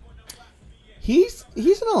he's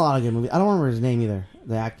in a lot of good movies. I don't remember his name either.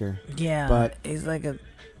 The actor. Yeah, but he's like a.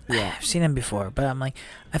 Yeah. I've seen him before, but I'm like,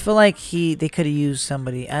 I feel like they could have used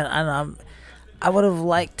somebody. I don't know. I would have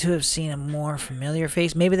liked to have seen a more familiar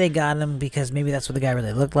face. Maybe they got him because maybe that's what the guy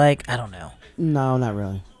really looked like. I don't know. No, not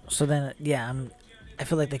really. So then, yeah, I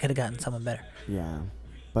feel like they could have gotten someone better. Yeah,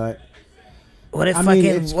 but What if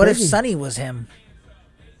it's what if crazy. Sonny was him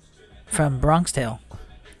from Bronx Tale,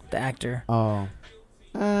 the actor? Oh,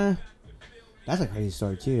 that's a crazy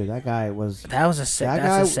story too. That guy was. That was a sick. That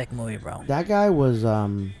That's guy- a sick movie, bro. That guy was.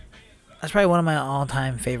 That's probably one of my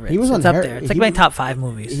all-time favorites. He was on it's up her- there. It's like he my was- top 5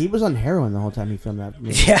 movies. He was on heroin the whole time he filmed that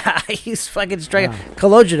movie. Yeah, he's fucking striking. Yeah.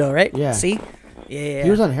 Cologito, right? Yeah. See? Yeah.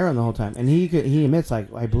 He was on heroin the whole time, and he admits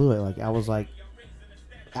like I blew it. Like I was like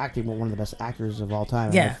acting with one of the best actors of all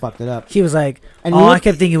time. And I Yeah. fucked it up. He was like, And all he I went-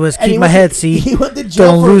 kept thinking was, and he keep my went- head, see? He went to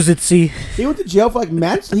jail. Don't for, lose it, see? He went to jail for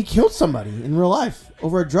like he killed somebody in real life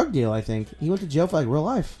over a drug deal. I think he went to jail for like real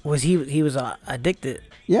life. Was he was addicted?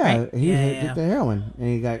 Yeah, Right? he Yeah, did yeah. the heroin,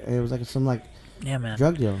 and it was like some like Yeah, man.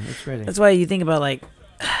 drug deal. It's crazy. That's why you think about like,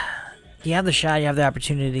 you have the shot, you have the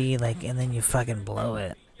opportunity, like, and then you fucking blow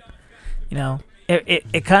it. You know,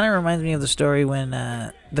 it kind of reminds me of the story when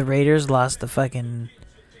the Raiders lost the fucking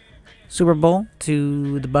Super Bowl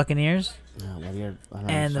to the Buccaneers, No, well, I don't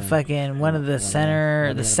and the understand. fucking one of the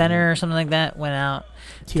center or something like that went out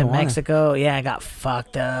to Tijuana. Mexico. Yeah, got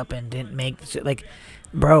fucked up and didn't make like,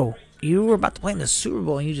 bro, you were about to play in the Super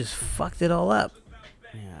Bowl and you just fucked it all up.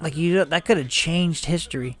 Yeah. Like that could have changed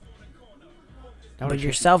history. That But would've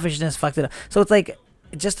your changed- selfishness fucked it up. So it's like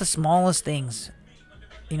just the smallest things.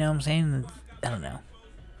 You know what I'm saying? I don't know.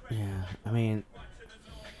 Yeah, I mean,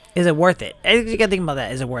 Is it worth it? I think you gotta think about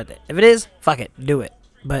that. Is it worth it? If it is, fuck it, do it.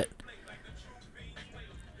 But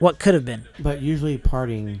what could have been? but usually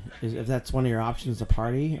partying is if that's one of your options to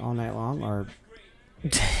party all night long or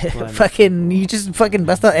Fucking, you just fucking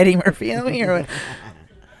bust out Eddie Murphy on me or what?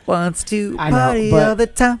 Wants to I know, party but- all the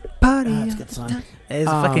time. Party. that's a all good the song. time. It's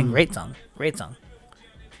a fucking Um, great song. Great song.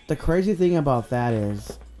 The crazy thing about that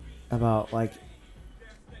is about like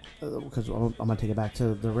because I'm gonna take it back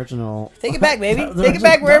to the original. Take it back, baby. the Take it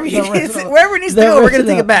back wherever the you original- wherever it needs to the go. We're gonna original-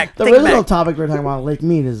 take it back. The Take it original back. topic we're talking about Lake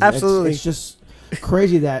Mead is Absolutely. It's just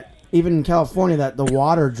crazy that even in California that the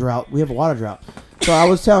water drought we have a water drought. So I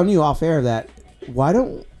was telling you off air that why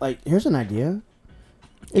don't here's an idea.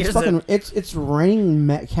 It's Here's fucking it's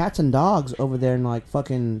raining cats and dogs over there in like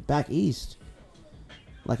fucking back east,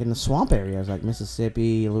 like in the swamp areas like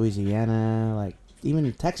Mississippi, Louisiana, like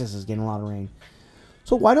even Texas is getting a lot of rain.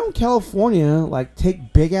 So why don't California like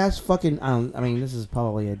take big ass fucking? I mean, this is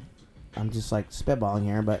probably I'm just like spitballing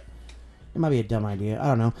here, but it might be a dumb idea. I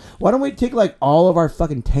don't know. Why don't we take like all of our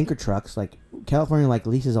fucking tanker trucks? Like California like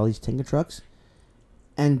leases all these tanker trucks,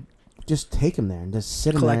 and just take them there and just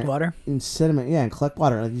sit them there. Collect water? And sit them, and collect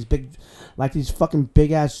water. Like these fucking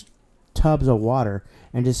big ass tubs of water,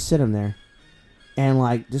 and just sit them there. And,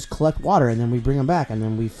 like, just collect water, and then we bring them back, and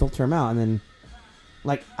then we filter them out, and then,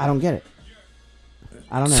 like, I don't get it.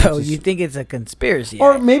 I don't know. So you think it's a conspiracy?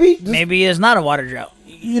 Or maybe... maybe it's not a water drought.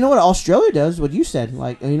 You know what Australia does? What you said.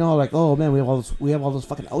 Like, you know, like, oh, man, we have all this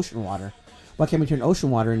fucking ocean water. Why can't we turn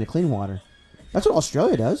ocean water into clean water? That's what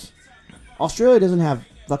Australia does. Australia doesn't have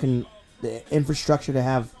fucking the infrastructure to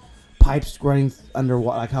have pipes running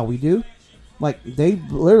underwater like how we do. Like, they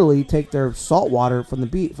literally take their salt water from the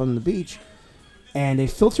beach, and they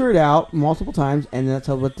filter it out multiple times, and that's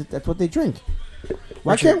what they drink.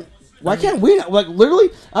 Why can't we? Like, literally,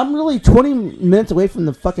 I'm literally 20 minutes away from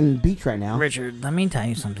the fucking beach right now. Richard, let me tell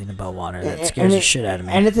you something about water that scares the shit out of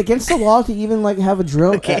me. And it's against the law to even like have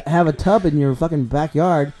a tub in your fucking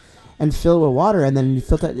backyard and fill it with water, and then you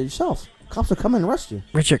filter it yourself. Cops will come and arrest you.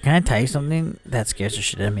 Richard, can I tell you something that scares the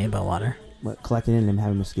shit out of me about water? What, collecting it and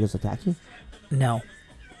having mosquitoes attack you? No.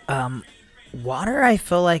 Water, I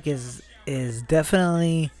feel like is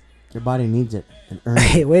definitely... Your body needs it and earns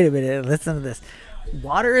Hey, it. wait a minute. Listen to this.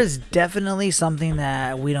 Water is definitely something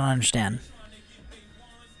that we don't understand.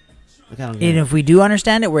 Like, I don't get And it. if we do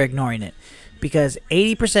understand it, we're ignoring it. Because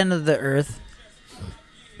 80% of the earth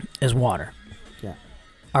is water. Yeah.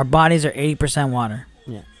 Our bodies are 80% water.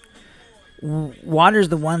 Yeah. Water is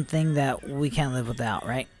the one thing that we can't live without,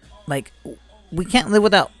 right? Like, we can't live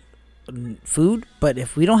without food, but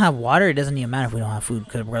if we don't have water, it doesn't even matter if we don't have food,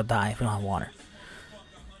 because we're going to die if we don't have water.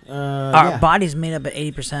 Our body's made up of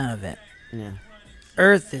 80% of it. Yeah.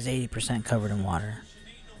 Earth is 80% covered in water.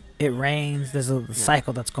 It rains. There's a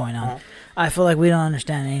cycle that's going on. I feel like we don't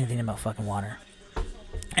understand anything about fucking water.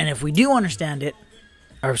 And if we do understand it,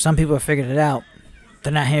 or some people have figured it out,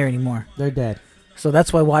 they're not here anymore. They're dead. So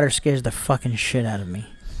that's why water scares the fucking shit out of me.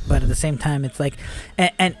 But at the same time, it's like...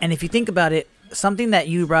 And if you think about it, something that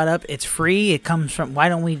you brought up, it's free. It comes from... Why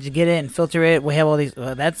don't we just get it and filter it? We have all these...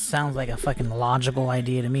 that sounds like a fucking logical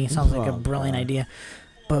idea to me. It sounds like a brilliant idea.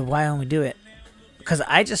 But why don't we do it? Because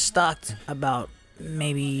I just stocked about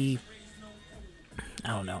maybe... I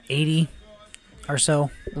don't know, 80 or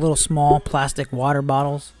so little small plastic water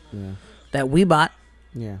bottles that we bought,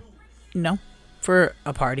 for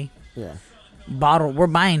a party. Yeah. We're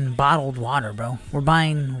buying bottled water, bro. We're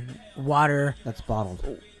buying water. That's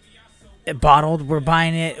bottled. Bottled. We're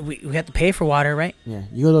buying it. We have to pay for water, right? Yeah.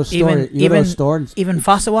 You go to a store. Even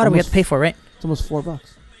faucet water, we have to pay for, right? It's almost $4.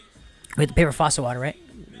 We have to pay for faucet water, right?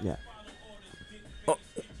 Yeah. Oh,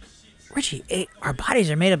 Richie, our bodies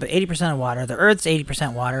are made up of 80% of water. The Earth's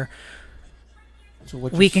 80% water. So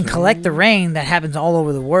what We can collect the rain that happens all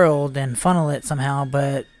over the world and funnel it somehow,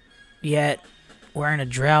 but yet we're in a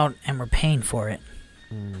drought and we're paying for it.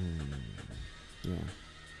 Yeah.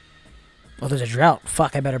 Well, there's a drought.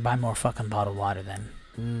 Fuck, I better buy more fucking bottled water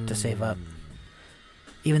then to save up.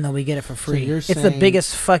 Even though we get it for free. you're It's the saying-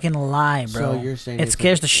 biggest fucking lie, bro. So you're saying it it's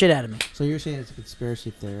scares the shit out of me. So you're saying it's a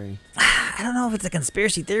conspiracy theory? I don't know if it's a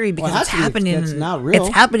conspiracy theory because Well, it it's has to be. happening. It's not real.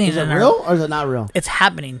 It's happening. Is it in real or is it not real? It's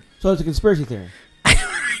happening. So it's a conspiracy theory.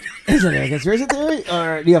 Is it a conspiracy theory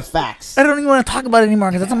or do you have facts? I don't even want to talk about it anymore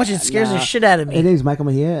because that's how much it scares the shit out of me. His name's Michael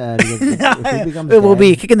Mejia. It will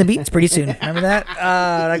be kicking the beats pretty soon. Remember that?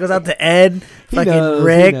 That goes out to Ed, fucking knows,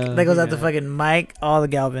 Rick. he knows, That goes he out to knows. fucking Mike. All the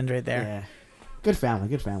Galvins right there. Yeah. Good family.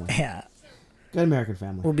 Good family. Yeah. Good American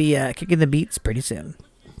family. We'll be kicking the beats pretty soon.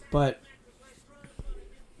 But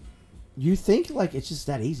you think like it's just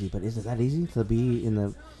that easy? But is it that easy to be in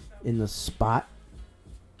the spot?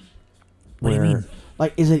 What do you mean?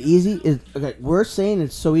 Like, is it easy? Okay, we're saying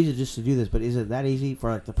it's so easy just to do this, but is it that easy for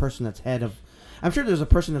like the person that's head of? I'm sure there's a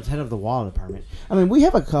person that's head of the water department. I mean, we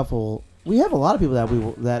have a lot of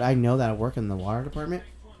people that I know that work in the water department.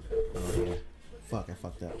 Oh yeah, fuck! I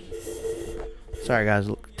fucked up. Sorry, guys.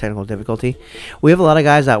 Technical difficulty. We have a lot of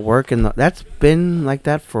guys that work in that's been like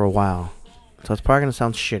that for a while, so it's probably gonna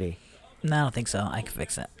sound shitty. No, I don't think so. I can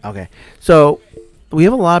fix it. Okay, so we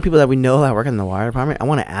have a lot of people that we know that work in the water department. I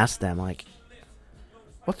want to ask them, like,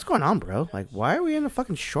 what's going on, bro? Like, why are we in a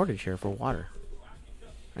fucking shortage here for water?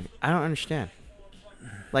 Like, I don't understand.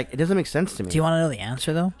 Like, it doesn't make sense to me. Do you want to know the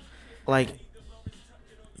answer though? Like,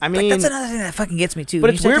 I mean, Like, that's another thing that fucking gets me too. but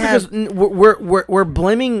You it's start weird to because have- we're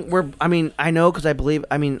blaming. I mean, I know because I believe.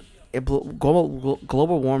 I mean,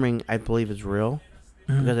 global warming, I believe, is real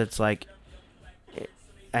because it's like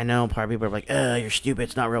I know probably people are like, you're stupid.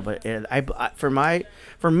 It's not real. But for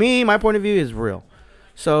me, my point of view is real.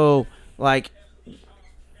 So, like,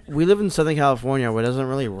 we live in Southern California where it doesn't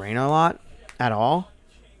really rain a lot at all.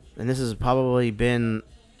 And this has probably been,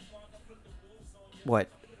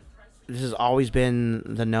 this has always been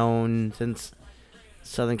the known since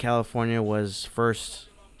Southern California was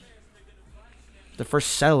the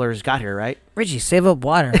first settlers got here, right? Richie, save up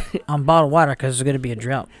water on bottled water because there's going to be a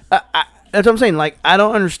drought. That's what I'm saying. Like, I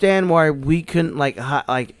don't understand why we couldn't,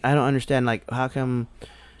 I don't understand, how come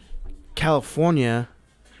California,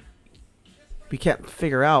 we can't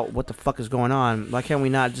figure out what the fuck is going on. Why can't we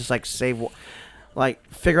not just,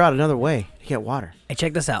 figure out another way to get water? Hey,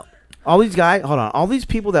 check this out. All these guys, hold on. All these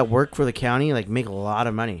people that work for the county, make a lot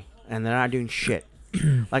of money, and they're not doing shit.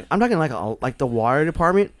 I'm talking like the water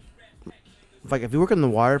department. Like, if you work in the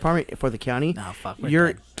water department for the county,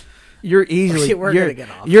 you're easily gonna get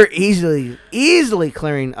off. You're easily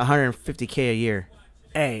clearing $150K a year.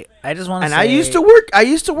 Hey, I just want to And say, I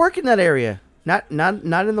used to work in that area. Not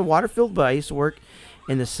in the water field, but I used to work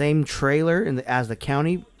in the same trailer as the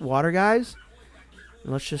county water guys.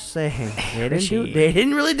 Let's just say they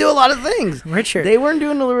didn't really do a lot of things. Richard, they weren't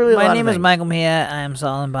doing really a lot of things. My name is Michael Mia. I am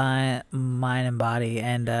solid by mind and body,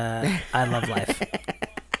 and I love life.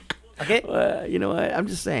 Okay. You know what? I'm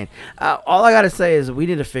just saying. All I gotta say is we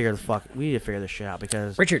need to figure this shit out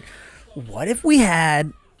because Richard, what if we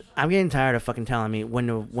had? I'm getting tired of fucking telling me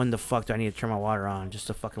when the fuck do I need to turn my water on just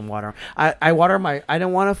to fucking water. I water my. I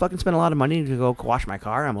don't want to fucking spend a lot of money to go wash my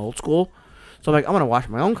car. I'm old school. So I'm gonna wash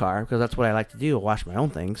my own car because that's what I like to do. Wash my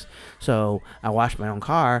own things. So I wash my own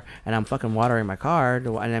car and I'm fucking watering my car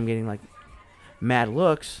and I'm getting mad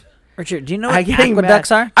looks. Richard, do you know what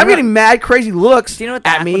aqueducts are? I'm getting mad crazy looks. Do you know what the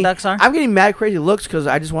aqueducts are? I'm getting mad crazy looks because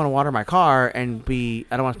I just want to water my car and I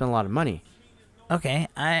don't want to spend a lot of money. Okay,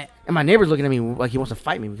 and my neighbor's looking at me like he wants to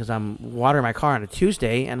fight me because I'm watering my car on a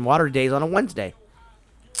Tuesday and water days on a Wednesday.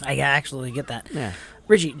 I actually get that. Yeah.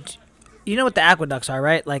 Richie, you know what the aqueducts are,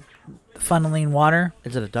 right? Like funneling water.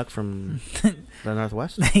 Is it a duck from the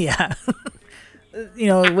Northwest? Yeah.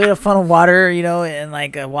 Way to funnel water, in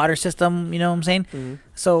a water system, you know what I'm saying? Mm-hmm.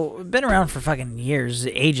 So, been around for fucking years,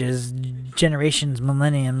 ages, generations,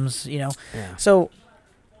 millenniums, Yeah. So,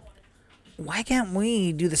 why can't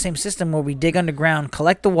we do the same system where we dig underground,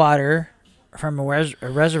 collect the water from a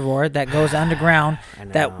reservoir that goes underground,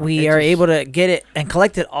 that we are able to get it and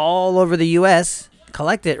collect it all over the U.S.,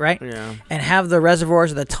 collect it, right? Yeah. And have the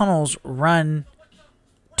reservoirs or the tunnels run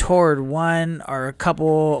toward one or a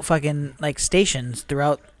couple fucking stations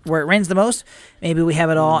throughout where it rains the most. Maybe we have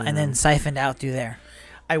it all and then siphoned out through there.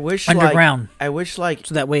 I wish underground.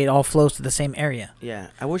 So that way it all flows to the same area. Yeah.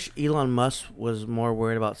 I wish Elon Musk was more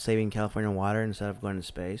worried about saving California water instead of going to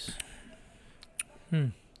space.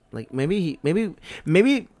 Maybe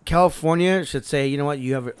California should say, you know what,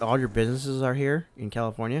 you have all your businesses are here in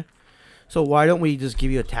California. So why don't we just give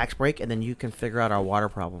you a tax break and then you can figure out our water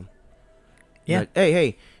problem? Yeah. Like,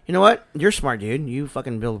 hey, you know what? You're smart, dude. You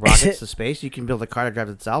fucking build rockets to space. You can build a car that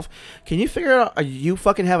drives itself. Can you figure out? You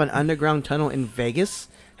fucking have an underground tunnel in Vegas.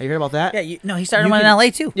 Have you heard about that? Yeah. He started one in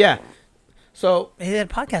LA too. Yeah. So he had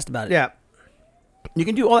a podcast about it. Yeah. You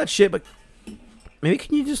can do all that shit, but maybe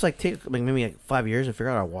can you just take maybe 5 years to figure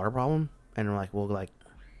out our water problem, and we'll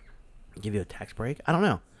give you a tax break? I don't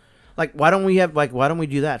know. Why don't we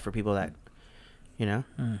do that for people that,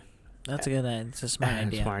 That's a good idea. It's a smart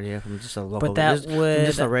idea. Smart idea from just a local. But that would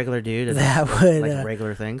just a regular dude. That would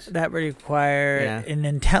regular things. That would require an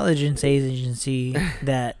intelligence agency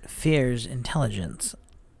that fears intelligence.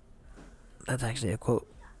 That's actually a quote.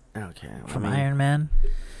 Okay. From Iron Man.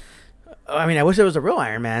 I wish it was a real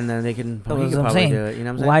Iron Man. Then they can. Probably do it. You know what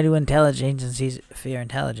I'm saying? Why do intelligence agencies fear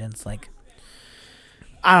intelligence?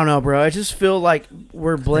 I don't know, bro. I just feel like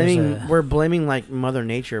we're blaming Mother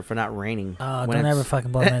Nature for not raining. Oh, don't ever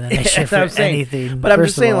fucking blame Mother Nature for anything. But I'm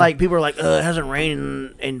just saying, people are it hasn't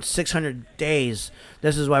rained in 600 days.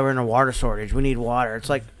 This is why we're in a water shortage. We need water.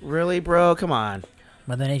 It's really, bro? Come on.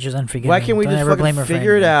 Mother Nature's unforgiving. Why can't we just fucking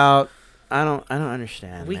figure it out? I don't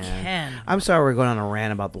understand. We can. I'm sorry we're going on a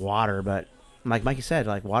rant about the water, but like Mikey said,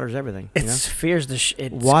 water's everything. It fears the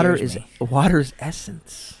shit. Water's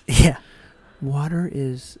essence. Yeah. Water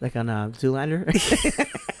is on a Zoolander.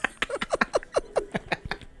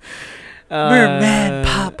 Merman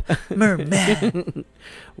pop, merman.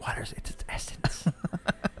 Water's its essence.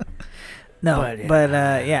 No, but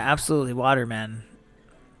absolutely, water, man.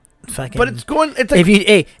 Fucking. But it's going. It's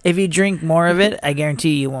if you drink more of it, I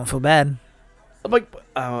guarantee you won't feel bad.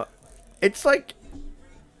 It's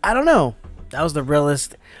I don't know. That was the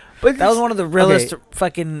realest. But that was one of the realest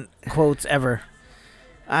fucking quotes ever.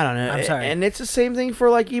 I don't know. I'm sorry. And it's the same thing for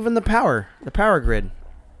like even the power grid.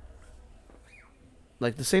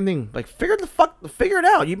 Like the same thing. Like figure it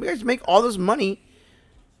out. You guys make all this money.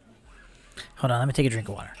 Hold on, let me take a drink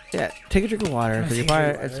of water. Yeah, take a drink of water because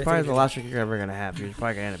it's probably the last drink you're ever gonna have. You're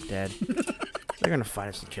probably gonna end up dead. They're gonna find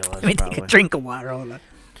us and kill us. Let me probably. take a drink of water. Hold on.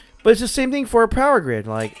 But it's the same thing for a power grid.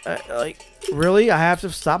 Like really, I have to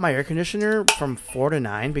stop my air conditioner from 4 to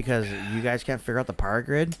 9 because you guys can't figure out the power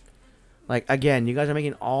grid. Like again, you guys are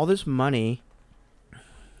making all this money.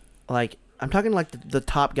 Like I'm talking like the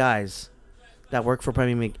top guys that work for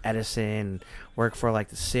probably Edison, work for like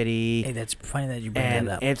the city. Hey, that's funny that you bring and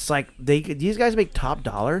that up. it's like these guys make top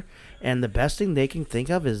dollar, and the best thing they can think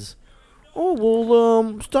of is, oh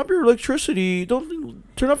well, stop your electricity.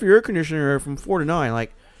 Don't turn off your air conditioner from 4 to 9.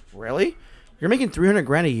 Like, really? You're making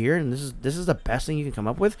 $300,000 a year, and this is the best thing you can come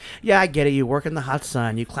up with? Yeah, I get it. You work in the hot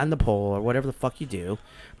sun, you climb the pole, or whatever the fuck you do.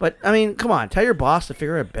 But I mean, come on, tell your boss to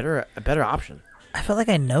figure out a better option. I feel like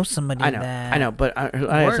I know somebody I know, but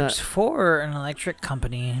works for an electric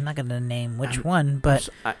company. I'm not going to name which one, but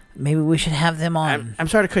maybe we should have them on. I'm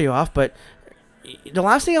sorry to cut you off, but the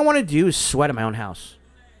last thing I want to do is sweat in my own house.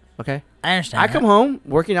 Okay? I understand. I come home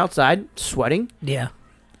working outside, sweating, Yeah.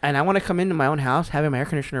 and I want to come into my own house having my air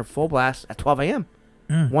conditioner full blast at 12 a.m.,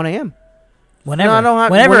 1 a.m. Whenever. No, I don't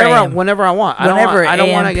have, whenever I want. I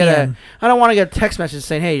don't want to get a text message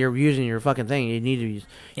saying, "Hey, you're using your fucking thing. You need to use.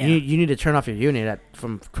 You need to turn off your unit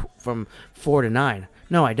from 4 to 9."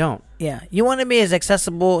 No, I don't. Yeah, you want to be as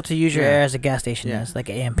accessible to use your Yeah. air as a gas station Yeah. is,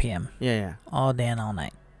 like AM, PM. Yeah. All day and all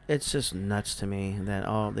night. It's just nuts to me that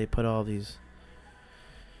they put all these.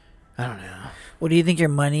 I don't know. Well, do you think your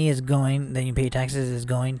money is going, that you pay taxes, is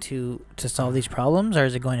going to solve these problems, or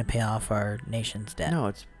is it going to pay off our nation's debt? No,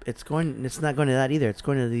 it's not going to that either. It's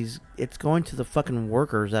going to the fucking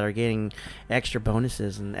workers that are getting extra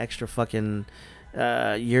bonuses and extra fucking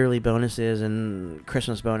yearly bonuses and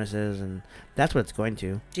Christmas bonuses, and that's what it's going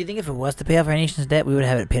to. Do you think if it was to pay off our nation's debt, we would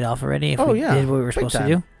have it paid off already if we yeah. did what we were Big supposed time.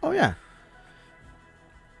 to do? Oh yeah.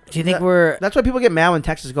 Do you think That's why people get mad when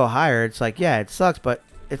taxes go higher. It's like, yeah, it sucks, but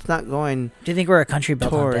it's not going. Do you think we're a country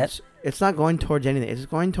built on debt? It's not going towards anything. It's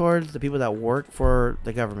going towards the people that work for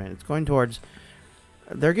the government. It's going towards.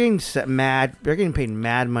 They're getting mad. They're getting paid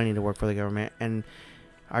mad money to work for the government, and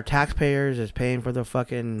our taxpayers is paying for the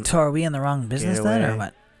fucking. So are we in the wrong business then, or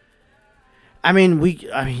what? I mean,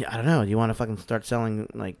 I don't know. Do you want to fucking start selling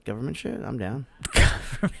like government shit? I'm down.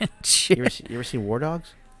 Government shit. You ever seen War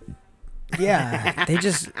Dogs? Yeah,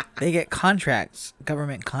 they get contracts,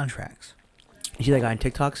 government contracts. You see that guy on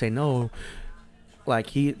TikTok saying no,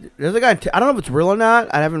 like there's a guy. I don't know if it's real or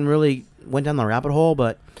not. I haven't really went down the rabbit hole,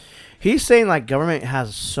 but he's saying like government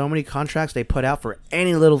has so many contracts they put out for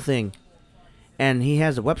any little thing, and he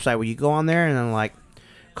has a website where you go on there and then like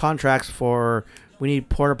contracts for we need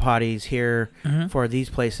porta potties here for these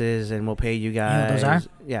places, and we'll pay you guys. You know what those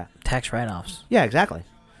are? Yeah, tax write-offs. Yeah, exactly.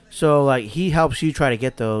 So like he helps you try to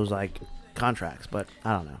get those like contracts, but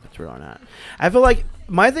I don't know if it's real or not. I feel like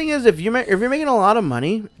my thing is if you're making a lot of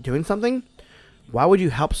money doing something, why would you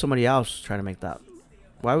help somebody else try to make that?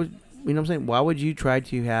 Why would you know what I'm saying? Why would you try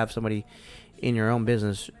to have somebody in your own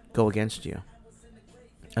business go against you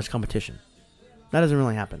as competition? That doesn't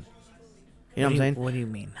really happen. You know what I'm saying? What do you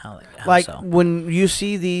mean? How so? When you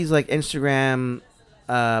see these like Instagram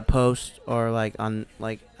posts or like on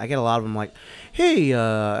like I get a lot of them like, hey,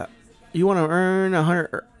 you want to earn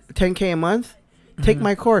 10K a month? Take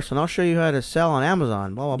my course and I'll show you how to sell on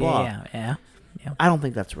Amazon. Blah blah blah. Yeah. I don't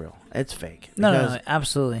think that's real. It's fake. No,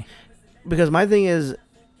 absolutely. Because my thing is,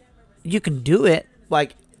 you can do it,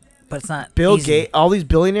 like, but it's not Bill easy. Gates, all these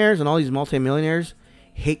billionaires and all these multimillionaires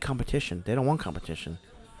hate competition. They don't want competition.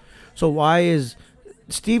 So why is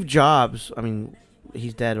Steve Jobs? I mean,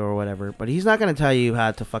 he's dead or whatever, but he's not going to tell you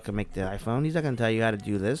how to fucking make the iPhone. He's not going to tell you how to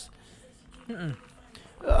do this.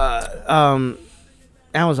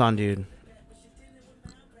 Amazon dude.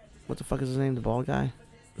 What the fuck is his name? The bald guy?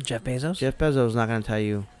 Jeff Bezos? Jeff Bezos is not going to tell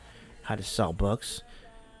you how to sell books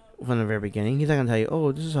from the very beginning. He's not going to tell you,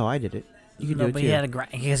 oh, this is how I did it. You can do it but too. he had a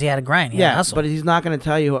grind. He had a hustle. But he's not going to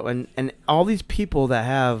tell you what. And all these people that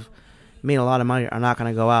have made a lot of money are not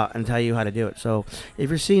going to go out and tell you how to do it. So if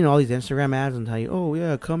you're seeing all these Instagram ads and tell you, oh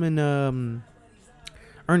yeah, come and earn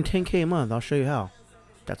 10K a month, I'll show you how.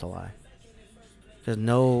 That's a lie. There's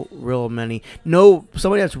no real money. No,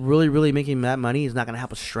 somebody that's really, really making that money is not going to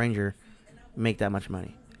help a stranger make that much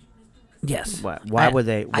money. Yes. Why would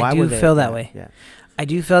they? Why I do would they? feel that way. Yeah. I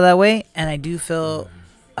do feel that way, and I do feel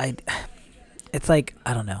it's like,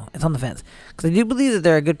 I don't know. It's on the fence. Because I do believe that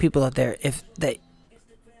there are good people out there.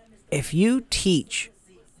 If you teach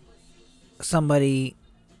somebody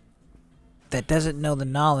that doesn't know the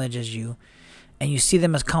knowledge as you, and you see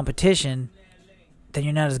them as competition, then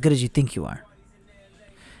you're not as good as you think you are.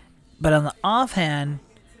 But on the offhand,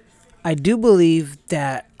 I do believe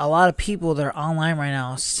that a lot of people that are online right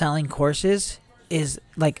now selling courses is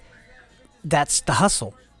like, that's the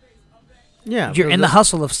hustle. Yeah, You're in the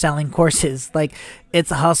hustle of selling courses. Like, it's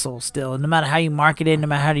a hustle still. No matter how you market it, no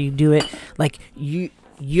matter how you do it, like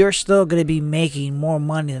you're still going to be making more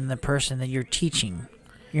money than the person that you're teaching.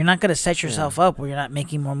 You're not going to set yourself up where you're not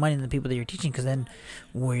making more money than the people that you're teaching, because then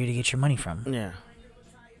where are you to get your money from? Yeah.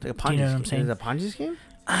 It's like a Ponzi Do you know what I'm scheme. saying? Is it a Ponzi scheme?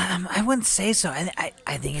 I wouldn't say so. I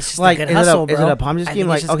think it's just Like, a good hustle, bro. is it a Ponzi scheme?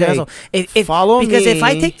 Like, okay, If follow because if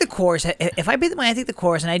I me. take the course, if I pay the money, I take the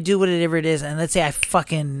course, and I do whatever it is, and let's say I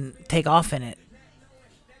fucking take off in it.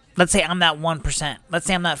 Let's say I'm that 1%. Let's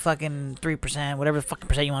say I'm that fucking 3%, whatever the fucking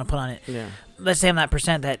percent you want to put on it. Yeah. Let's say I'm that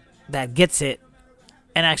percent that gets it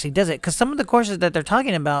and actually does it. Because some of the courses that they're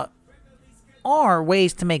talking about are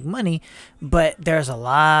ways to make money, but there's a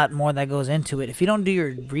lot more that goes into it. If you don't do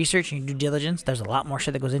your research and your due diligence, there's a lot more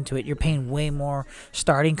shit that goes into it. You're paying way more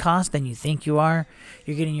starting costs than you think you are.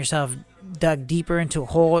 You're getting yourself dug deeper into a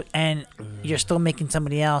hole, and you're still making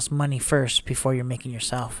somebody else money first before you're making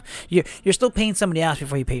yourself. You're still paying somebody else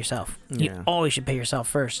before you pay yourself. Yeah. You always should pay yourself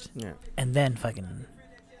first, Yeah. and then fucking.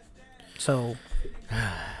 So,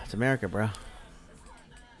 It's America, bro.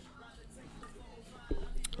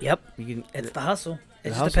 yep, You can. it's the hustle. It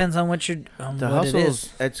just hustle. depends on what you're on The what it hustle's.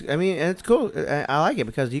 is. It's. I mean, it's cool. I like it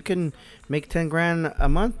because you can make 10 grand a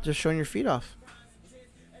month just showing your feet off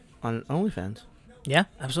on OnlyFans. Yeah,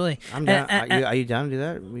 absolutely. I'm down. And- Are you down to do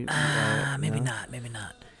that? maybe no? not. Maybe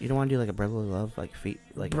not. You don't want to do like a brotherly love, like feet,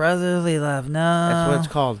 like Brotherly love, no. that's what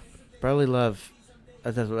it's called. Brotherly love.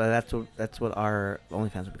 That's what our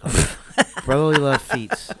OnlyFans would be called. Brotherly love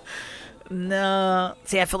feats. No.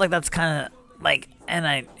 See, I feel like that's kind of like,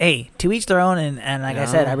 and hey, to each their own, and like I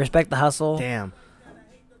said, I respect the hustle. Damn.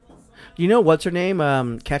 You know what's her name?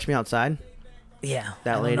 Catch Me Outside. Yeah,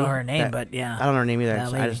 That I don't lady. know her name, That- but yeah. I don't know her name either. That I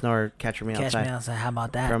lady. just know her. Catch Me Catch Outside. me outside. How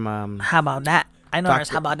about that? From How about that? I know her.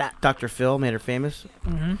 Doctor- How about that? Dr. Phil made her famous.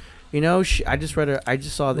 Mm-hmm. You know, I just read her. I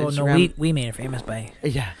just saw the Well, no, Instagram. we made her famous by.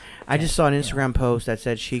 Yeah, I just saw an Instagram post that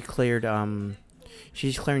said she cleared.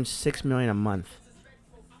 She's clearing $6 million a month.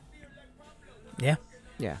 Yeah.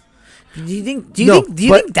 Yeah. Do you think? No, Do you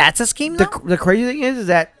but think that's a scheme? Though? The crazy thing is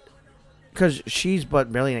that because she's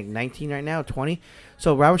barely like 19 right now, 20.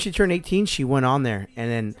 So right when she turned 18, she went on there, and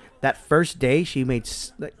then that first day she made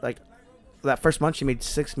like that first month she made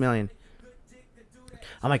 $6 million.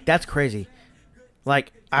 I'm like, that's crazy.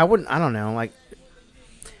 Like I don't know. Like,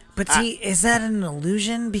 But see, is that an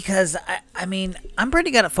illusion? Because I mean, I'm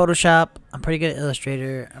pretty good at Photoshop. I'm pretty good at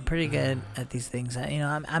Illustrator. I'm pretty good at these things. You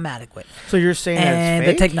know, I'm adequate. so you're saying And that's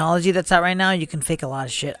the fake? technology that's out right now, you can fake a lot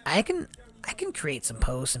of shit. I can create some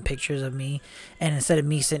posts and pictures of me, and instead of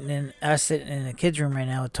me sitting in a kid's room right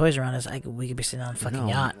now with toys around us, we could be sitting on a fucking No,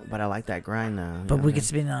 yacht. but I like that grind though. But we could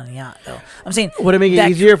be on a yacht, though. I'm saying, Would it make it that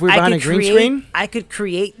easier if we were I behind a could green screen? I could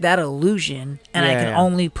create that illusion, and I Yeah, can yeah.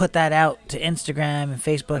 only put that out to Instagram and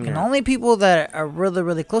Facebook, and Yeah. only people that are really,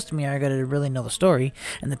 really close to me are going to really know the story,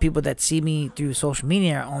 and the people that see me through social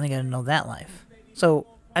media are only going to know that life. So,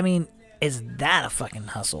 I mean, is that a fucking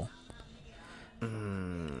hustle?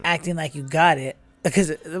 Acting like you got it. Because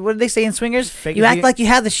what do they say in swingers? Fake You it act till you- like you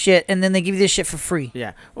have the shit, and then they give you this shit for free.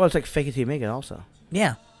 Yeah. Well, it's like fake it till you make it. Also.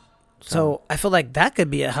 Yeah. So I feel like that could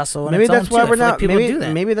be a hustle. In Maybe its that's own why too. I we're feel like not. people Maybe, do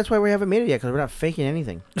that. maybe that's why we haven't made it yet because we're not faking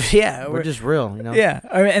anything. Yeah, We're just real. You know. Yeah,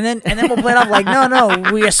 and then we'll play it off like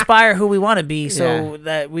no, we aspire who we want to be, so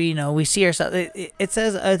that we see ourselves.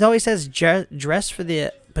 It always says dress for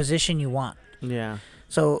the position you want. Yeah.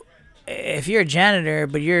 So if you're a janitor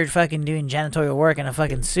but you're fucking doing janitorial work in a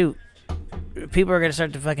fucking suit, people are gonna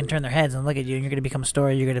start to fucking turn their heads and look at you, and you're gonna become a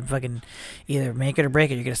story. You're gonna fucking either make it or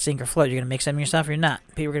break it. You're gonna sink or float. You're gonna make something of yourself or you're not.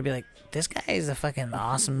 People are gonna be like, this guy is the fucking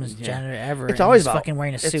awesomest janitor ever. It's and always he's about, fucking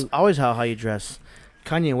wearing a It's suit. always how you dress.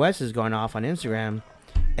 Kanye West is going off on Instagram,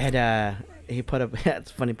 and he put up.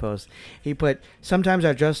 It's a funny post. He put, sometimes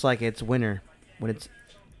I dress like it's winter when it's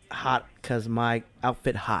hot because my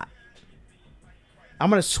outfit hot. I'm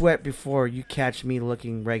gonna sweat before you catch me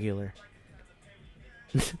looking regular.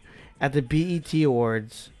 At the BET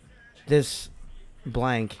Awards, this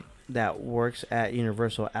blank that works at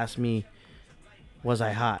Universal asked me, "Was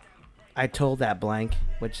I hot?" I told that blank,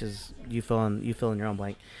 which is you fill in your own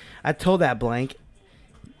blank. I told that blank,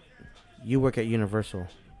 "You work at Universal."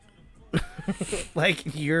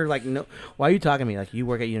 Like you're like, no, why are you talking to me? Like you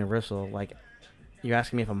work at Universal. Like you're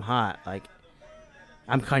asking me if I'm hot. Like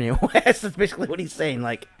I'm Kanye West. That's basically what he's saying.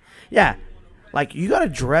 Like, yeah, like you gotta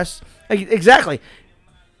dress like, exactly.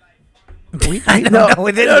 I don't know.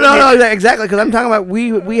 No, exactly. Because I'm talking about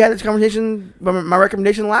we had this conversation. My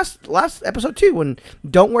recommendation last episode too. When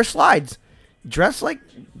don't wear slides, dress like,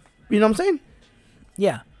 you know what I'm saying?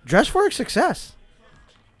 Yeah. Dress for success.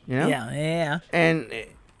 You know? Yeah. And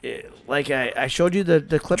like I showed you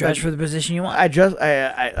the clip. Dress for the position you want.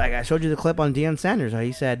 I showed you the clip on Deion Sanders. How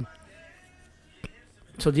he said.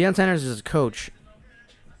 So Deion Sanders is a coach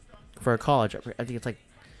for a college. I think it's like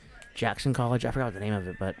Jackson College. I forgot what the name of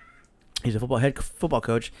it, but he's a head football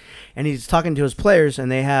coach, and he's talking to his players,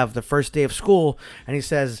 and they have the first day of school, and he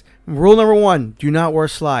says, rule number 1, do not wear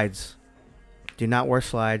slides. Do not wear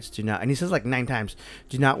slides. Do not. And he says like 9 times,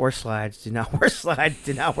 do not wear slides. Do not wear slides.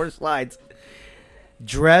 Do not wear slides.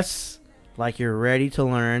 Dress like you're ready to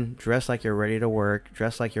learn. Dress like you're ready to work.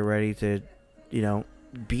 Dress like you're ready to,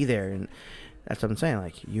 be there. And that's what I'm saying.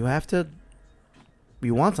 Like, you have to,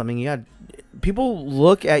 you want something. People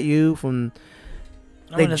look at you from,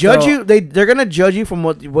 they judge you. They're gonna judge you from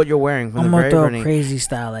what you're wearing. From I'm the gonna very throw beginning. a crazy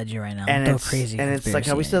style at you right now. And I'm throw crazy. And it's like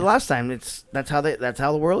how we said last time. That's how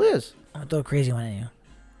the world is. I'm gonna throw a crazy one at you.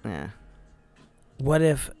 Yeah. What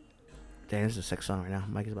if? Dang, this is a sick song right now.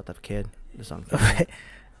 Mykey's about to have a kid. This song. I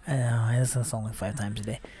know. I listen to this song like 5 times a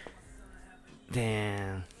day.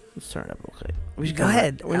 Damn. Let's turn it up real quick. We should Go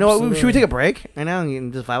ahead. You know what? Should we take a break? I know you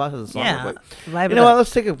can just vibe out to the song. Yeah. Real quick. Vibe You know what?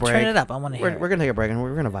 Let's take a break. Turn it up. I want to hear it. We're gonna take a break and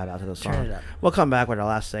we're gonna vibe out to the song. Turn it up. We'll come back with our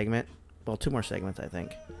last segment. Well, 2 more segments, I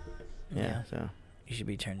think. Yeah. So. You should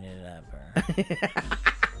be turning it up. Or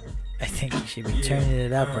I think you should be turning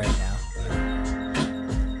it up right now.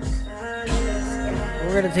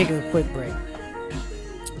 We're gonna take a quick break.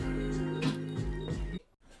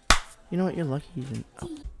 You know what? You're lucky you didn't. Oh.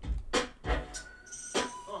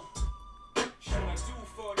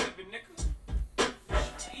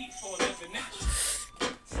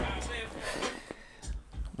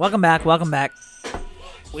 Welcome back.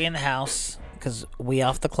 We in the house because we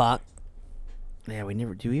off the clock. Yeah, we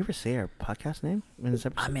never. Do we ever say our podcast name in this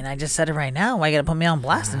episode? I mean, I just said it right now. Why you gotta put me on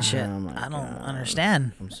blast and shit? Oh I don't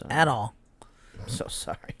understand at all. I'm so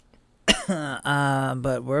sorry.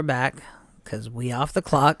 But we're back because we off the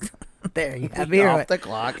clock. There, you have We it. off the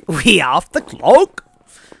clock. We off the clock.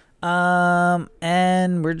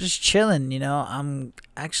 And we're just chilling. I'm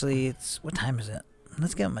actually. It's what time is it?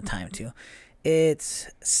 Let's give them a time too. It's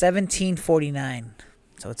 17:49,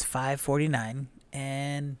 so it's 5:49,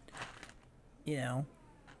 and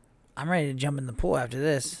I'm ready to jump in the pool after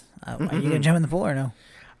this. Are you gonna jump in the pool or no?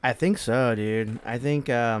 I think so, dude. I think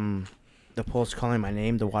the pool's calling my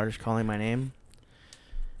name. The water's calling my name.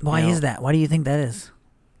 Why is that? Why do you think that is?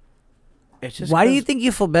 It's just. Why do you think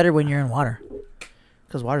you feel better when you're in water?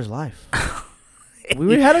 Because water's life.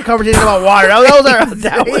 We had a conversation about water.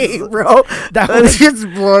 That was bro. That just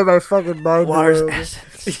blowing my fucking mind. water's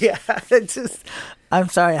essence. Yeah, it's just. I'm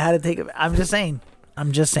sorry, I had to take it. I'm just saying.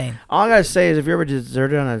 All I gotta say is, if you're ever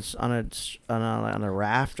deserted on a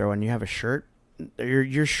raft, or when you have a shirt,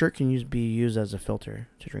 your shirt can be used as a filter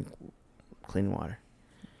to drink clean water.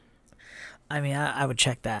 I mean, I would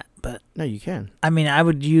check that, but No, you can. I mean, I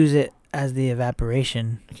would use it as the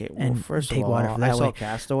evaporation. Okay, well, and first take of all, water from I that saw way.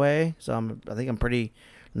 Castaway, so I think I'm pretty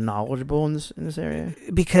knowledgeable in this area.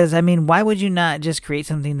 Because I mean, why would you not just create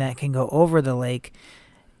something that can go over the lake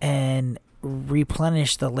and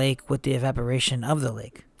replenish the lake with the evaporation of the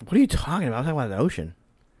lake? What are you talking about? I'm talking about the ocean.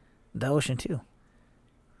 The ocean too.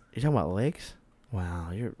 You're talking about lakes? Wow,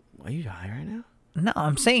 are you high right now? No,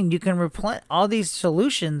 I'm saying you can replenish. All these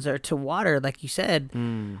solutions are to water, like you said.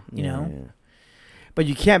 You know. Yeah. But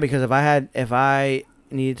you can't, because if I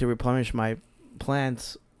needed to replenish my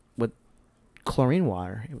plants with chlorine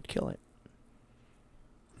water, it would kill it.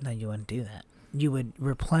 No, you wouldn't do that. You would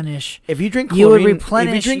replenish. If you drink chlorine, You would replenish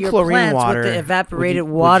if you drink your chlorine plants water, with the evaporated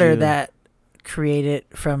would water you- that created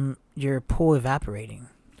from your pool evaporating.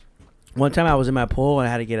 One time I was in my pool and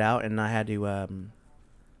I had to get out, and I had to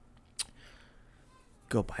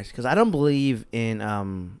go by, because I don't believe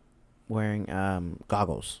in wearing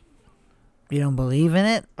goggles. You don't believe in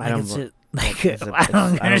it? I don't it's be- just, like It's I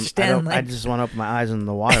don't understand. I Like, just want to open my eyes in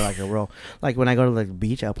the water like a real, like when I go to the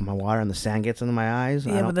beach, I open my water and the sand gets into my eyes.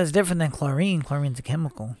 yeah, but that's different than chlorine. Chlorine's a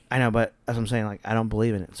chemical. I know, but as I'm saying, like, I don't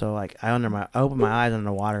believe in it. So like I open my eyes under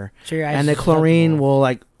the water, So your eyes and the is chlorine susceptible. will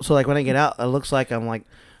like when I get out, it looks like I'm like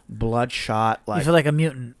bloodshot, You like feel like a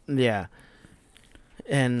mutant, yeah,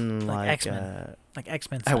 and like like X-Men. like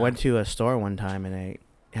X-Men. I went to a store one time and I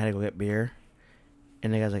had to go get beer,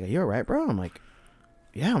 and the guy's like, "Are you alright, bro?" I'm like,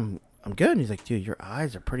 "Yeah, I'm good." And he's like, "Dude, your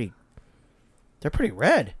eyes are they're pretty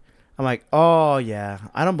red." I'm like, "Oh yeah,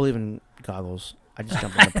 I don't believe in goggles. I just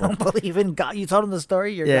jump in the I pool. don't believe in God. You told him the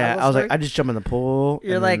story? Yeah, I was story? like, I just jump in the pool.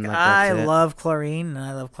 You're and like, then, I that's it. love chlorine, and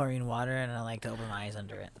I love chlorine water, and I like to open my eyes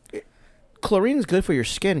under it. Chlorine is good for your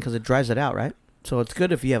skin because it dries it out, right? So it's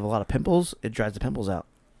good if you have a lot of pimples. It dries the pimples out.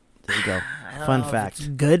 There you go. I don't Fun know if fact. it's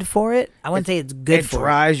good for it. I wouldn't say it's good It for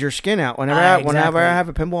dries your skin out. Whenever Exactly. I have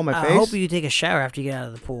a pimple on my I face. hope you take a shower after you get out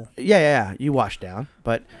of the pool. Yeah. You wash down,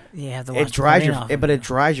 but You have to wash it dries the chlorine off but of it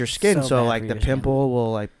dries your skin, So so bad like for the your skin. pimple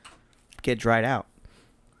will like get dried out.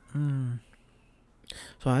 Mm.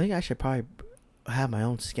 So I think I should probably have my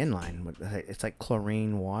own skin line. It's like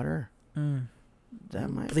chlorine water. Mm. That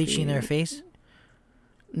might Bleaching be... their face?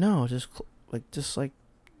 No, just like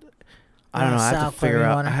I don't know. I have to figure chlorine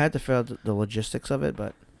out. water? I had to figure out the logistics of it,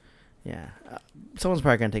 but yeah, someone's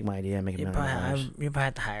probably gonna take my idea and make it You $1 probably, million. you probably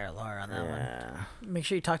have to hire a lawyer on that one. Yeah, Make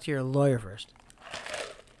sure you talk to your lawyer first.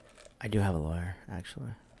 I do have a lawyer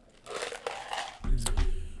actually.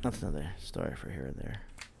 That's another story for here or there.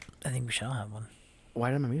 I think we should all have one.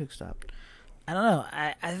 Why did my music stop? I don't know.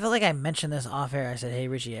 I feel like I mentioned this off air. I said, "Hey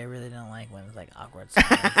Richie, I really don't like when it's like awkward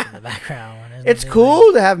silence in the background." When there's It's nothing,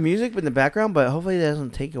 cool to have music in the background, but hopefully it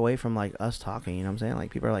doesn't take away from like us talking. You know what I'm saying?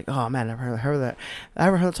 Like people are like, "Oh man, I've heard that. I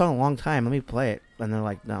haven't heard that song in a long time. Let me play it," and they're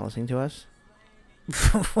like not listening to us.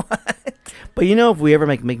 Like, what? But you know, if we ever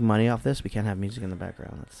make money off this, we can't have music in the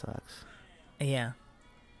background. That sucks. Yeah,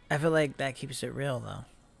 I feel like that keeps it real though.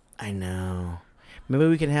 I know. Maybe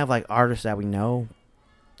we can have like artists that we know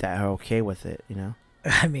that are okay with it. You know.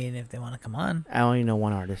 I mean, if they want to come on, I only know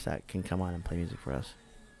one artist that can come on and play music for us.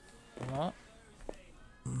 well,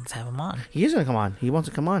 let's have him on. He is gonna come on. He wants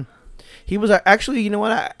to come on. He was actually. You know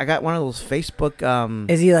what? I got one of those Facebook.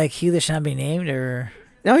 Is he like he that shall not be named, or?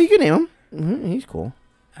 No, you can name him. He's cool.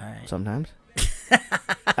 All right. Sometimes.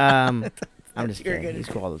 I'm just You're kidding. good. He's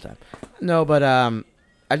cool all the time. No, but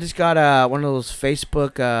I just got one of those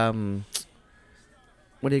Facebook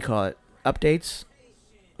what do you call it? Updates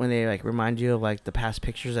when they like remind you of like the past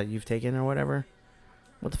pictures that you've taken or whatever.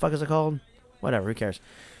 What the fuck is it called? Whatever. Who cares?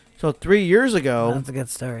 So 3 years ago, That's a good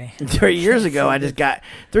story. 3 years ago, I just got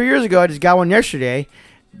one yesterday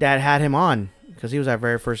that had him on because he was our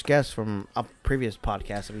very first guest from a previous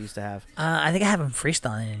podcast that we used to have. I think I have him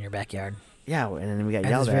freestyling in your backyard. Yeah, and then we got At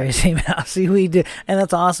yelled this at. very same house. See, we did, and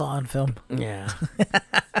that's also on film. Yeah.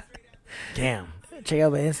 Damn. Check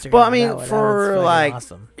out my Instagram. Well, I mean, That was for fucking like,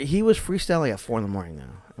 awesome. he was freestyling at 4 in the morning though.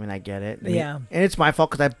 I mean, I get it. Yeah. And it's my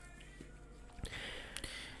fault because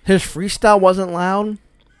his freestyle wasn't loud.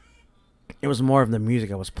 It was more of the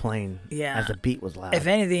music I was playing. Yeah. As the beat was loud. If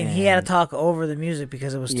anything, he had And- to talk over the music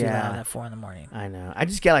because it was too Yeah. loud at 4 a.m. I know. I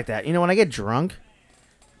just get like that. You know, when I get drunk,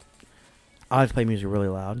 I like to play music really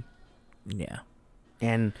loud. Yeah.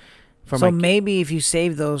 And for So my maybe if you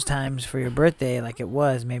save those times for your birthday, like it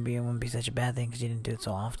was, maybe it wouldn't be such a bad thing because you didn't do it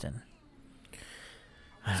so often.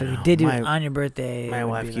 I So don't if you know. did do My- it on your birthday, My it would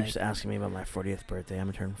wife be keeps like, asking me about my 40th birthday. I'm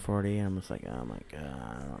gonna turn 40, and I'm just like, oh my god,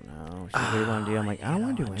 I don't know. She's like, what do you want to do? I'm like, I don't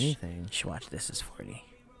want to do anything. You should watch This Is 40.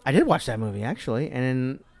 I did watch that movie actually, and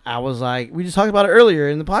then I was like, we just talked about it earlier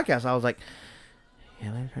in the podcast. I was like,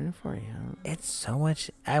 yeah, I'm turning 40. I don't- It's so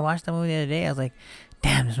much. I watched the movie the other day. I was like,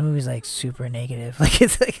 damn, this movie's like super negative. Like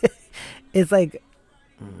it's like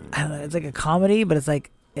I don't know. It's like a comedy, but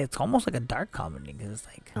it's almost like a dark comedy because it's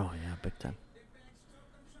like. Oh yeah, big time.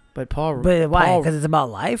 But Paul, But why? Paul, Because it's about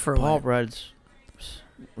life, or Paul what? Rudd's,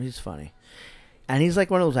 he's funny, and he's like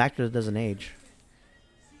one of those actors that doesn't age.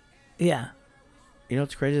 Yeah, You know,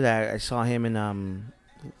 it's crazy that I saw him in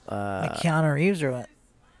like Keanu Reeves or what?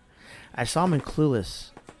 I saw him in Clueless.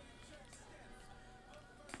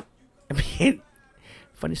 I mean,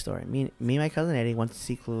 funny story. Me and my cousin Eddie went to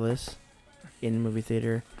see Clueless in the movie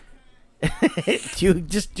theater.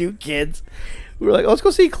 two kids. We were like, oh, let's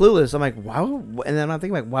go see Clueless. I'm like, wow. And then I'm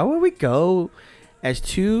thinking, like, why would we go as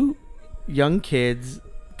two young kids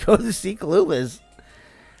go to see Clueless?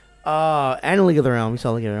 And League of Their Own. We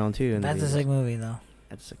saw League of Their Own too. That's a sick movie, though.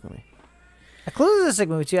 That's a sick movie. Clueless is a sick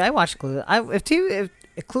movie too. I watched Clueless.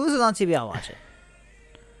 If Clueless is on TV, I'll watch it.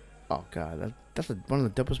 Oh god, that's one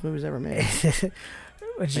of the dopest movies ever made.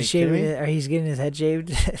 When she's you shaving kidding me? it, or he's getting his head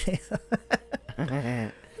shaved.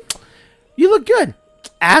 You look good,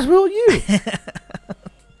 as will you.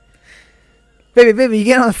 baby, you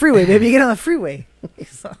get on the freeway. Baby, you get on the freeway.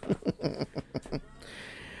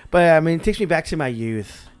 But I mean, it takes me back to my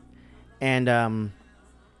youth, and I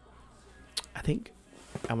think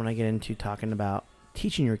I want to get into talking about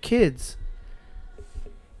teaching your kids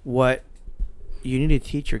what you need to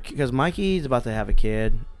teach your because Mikey's about to have a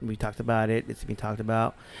kid. We talked about it. It's been talked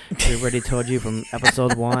about. We already told you from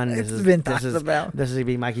episode 1. It's been talked about. This is gonna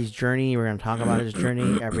be Mikey's journey. We're gonna talk about his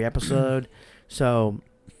journey every episode. So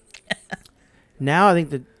Now I think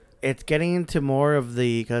that it's getting into more of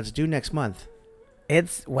the because it's due next month,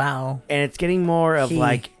 It's wow. and it's getting more of He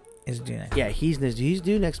like is doing it. yeah he's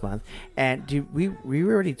due next month, and we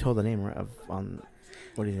already told the name of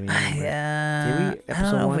what do you mean? I don't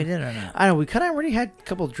Episode know one? if we did or not. I don't know. We kind of already had a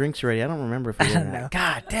couple of drinks already. I don't remember if we did. I or don't not. know.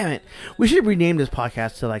 God damn it! We should rename this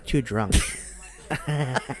podcast to like Two Drunk.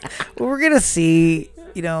 Well, we're gonna see.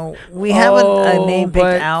 You know, we haven't a name picked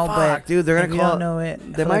but out, fuck, but dude, they're gonna if you call don't it- know it. I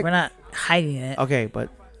they feel might- like we're not hiding it. Okay, but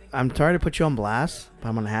I'm sorry to put you on blast, but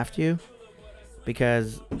I'm gonna have to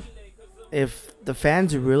because if the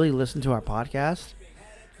fans really listen to our podcast,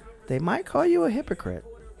 they might call you a hypocrite.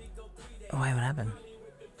 Why? What happened?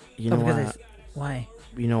 You know because why? it's- why?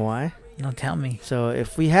 You know why? No, tell me. So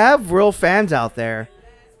if we have real fans out there,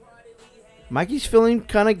 Mikey's feeling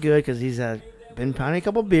kind of good because he's been pounding a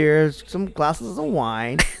couple beers, some glasses of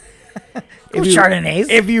wine. Go Chardonnays.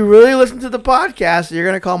 If you really listen to the podcast, you're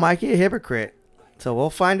gonna call Mikey a hypocrite. So we'll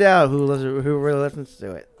find out who really listens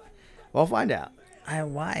to it. We'll find out.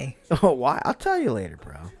 Why? Oh, why? I'll tell you later,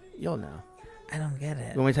 bro. You'll know. I don't get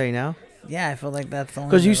it. You want me to tell you now? Yeah, I feel like that's the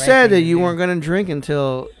only. Because you the right said thing that to you do. weren't gonna drink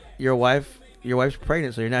until your wife's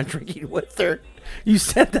pregnant, so you're not drinking with her. You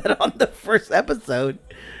said that on the first episode.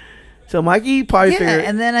 So Mikey probably Yeah, figured.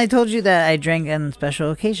 and then I told you that I drank on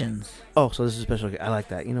special occasions. Oh, so this is a special. I like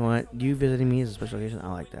that. You know what? You visiting me is a special occasion.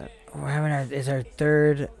 I like that. We're having our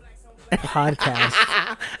third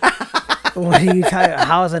podcast. What are you talking about?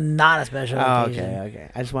 How is it not a special Oh, occasion? okay.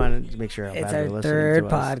 I just wanted to make sure. It's everybody our listening third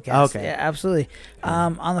to us. podcast. Okay. Yeah, absolutely.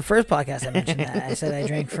 On the first podcast, I mentioned that. I said I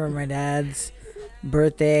drank for my dad's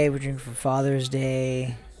birthday. We drink for Father's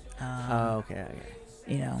Day. Okay.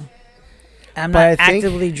 You know, I'm But not I think-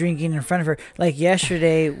 actively drinking in front of her. Like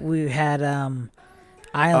yesterday, we had islands.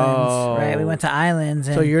 Right, we went to islands.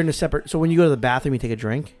 And So you're in a separate. So when you go to the bathroom, you take a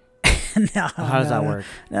drink. no, How does that no. work?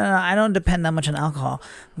 No, I don't depend that much on alcohol,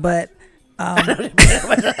 but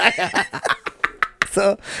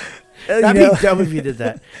so That'd be dumb if you did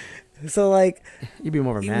that. so like You'd be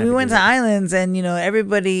more of a man. if we you went did to that. islands, and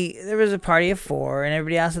everybody, there was a party of 4, and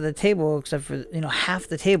everybody else at the table except for half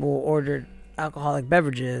the table ordered alcoholic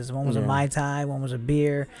beverages. One was a Yeah. Mai Tai, one was a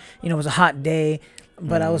beer. It was a hot day,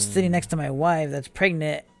 but I was sitting next to my wife that's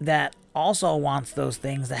pregnant that also wants those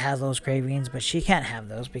things, that has those cravings, but she can't have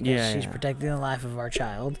those because Yeah, she's yeah. protecting the life of our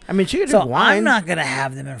child. I mean, she could So drink wine. I'm not gonna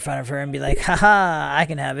have them in front of her and be like, haha, I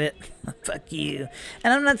can have it. Fuck you.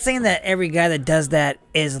 And I'm not saying that every guy that does that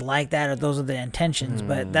is like that or those are the intentions,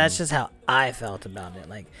 but that's just how I felt about it.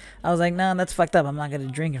 Like I was like, no, that's fucked up. I'm not gonna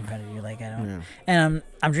drink in front of you. Like I don't. Yeah. And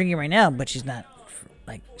I'm drinking right now, but she's not.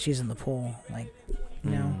 Like she's in the pool. Like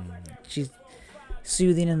she's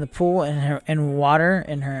soothing in the pool and in water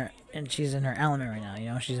and she's in her element right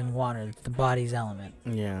now. She's in water. It's the body's element.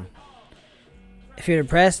 Yeah. If you're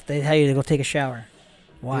depressed, they tell you to go take a shower.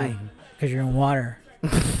 Why? Mm. Because you're in water.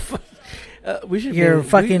 We should.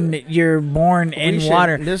 You're born in should-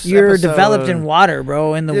 water. this You're episode- developed in water,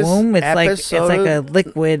 bro. In the this womb, it's like a episode-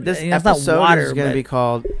 liquid. This It's episode not water. is going to but be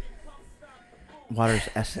called Water's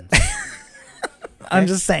Essence. I'm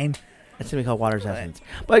just saying. It's going to be called Water's Essence.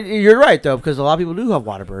 But you're right, though, because a lot of people do have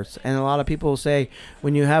water births. And a lot of people say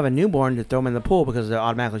when you have a newborn, to throw them in the pool because they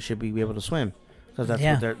automatically should be able to swim. Because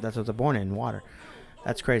that's what they're born in, water.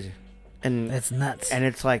 That's crazy. And It's nuts. and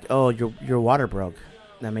it's like, oh, your water broke.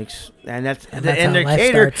 That makes that's And the that's how life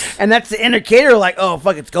indicator. starts. And that's the indicator, like, oh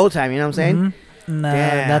fuck, it's go time. You know what I'm saying? Mhm. And,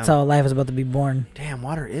 that's Damn. how life is about to be born. Damn,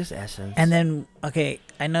 water is essence. And then, okay,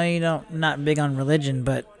 I know you not big on religion,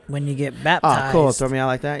 but when you get oh, baptized, cool, throw me out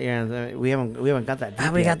like that. Yeah, we haven't got that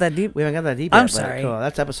deep. we yet. got that deep. We haven't got that deep. I'm yet, but sorry. Cool.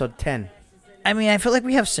 That's episode 10. I mean, I feel like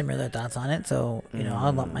we have similar thoughts on it, so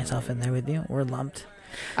I'll lump myself in there with you. We're lumped.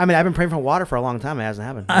 I mean, I've been praying for water for a long time. It hasn't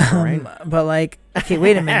happened. Rain. But like, okay,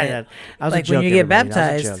 wait a minute. That was Like, a joke, when you get everybody.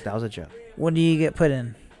 baptized- That was a joke. What do you get put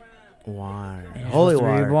in? Water. And you're Holy supposed to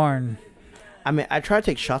be water. reborn. I mean, I tried to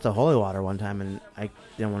take shots of holy water one time, and I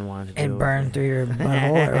didn't want to do It it. burned through your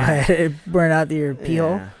butthole, or what? It burned out through your pee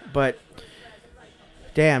hole. Yeah, but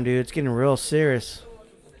damn, dude, it's getting real serious.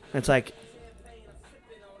 It's like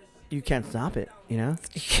you can't stop it. You know,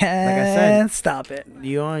 You can't said, stop it.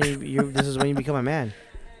 This is when you become a man.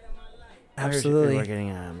 Absolutely. We're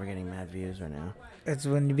getting mad views right now. It's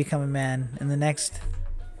when you become a man. And the next,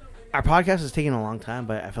 Our podcast is taking a long time,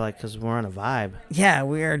 but I feel like because we're on a vibe. yeah,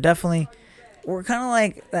 we are definitely. We're kind of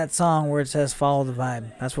like that song where it says "Follow the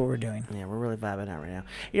vibe." That's what we're doing. Yeah, we're really vibing out right now.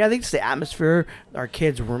 I think it's the atmosphere. Our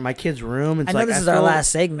kids' room, my kids' room. It's I know like, this is our feel-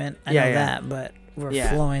 last segment. I Yeah, know yeah. that, but we're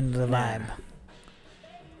Yeah. flowing to the Yeah. vibe.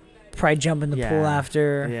 Probably jump in the Yeah. pool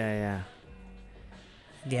after. Yeah.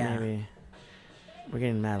 Yeah. Maybe. We're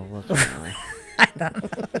getting mad looks right now.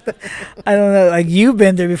 I don't know. Like, you've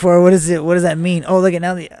been there before. What is it? What does that mean? Oh, look at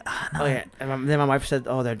now. Oh yeah, and then my wife said,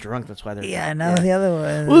 "Oh, they're drunk. That's why they're." Yeah, drunk. now the other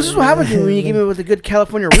one. Well, this is what happens to me when you give me with the good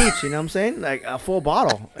California roots. You know what I'm saying? Like a full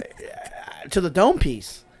bottle to the dome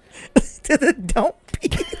piece. to the don't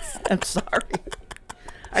piece. I'm sorry.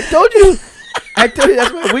 I told you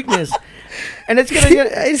that's my weakness, and it's gonna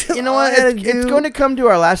get. You know what? It's going to come to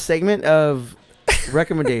our last segment of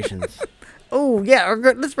recommendations. Oh yeah,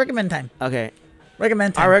 let's recommend time. Okay.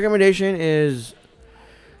 Recommend time. Our recommendation is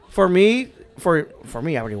for me. For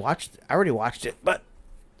me, I already watched it, but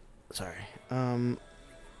sorry.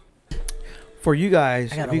 For you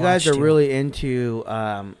guys, if you guys are really into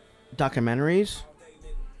documentaries,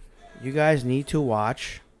 you guys need to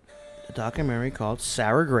watch a documentary called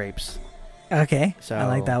Sour Grapes. Okay, So I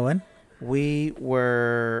like that one. We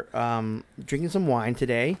were drinking some wine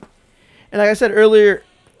today, and like I said earlier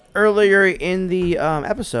in the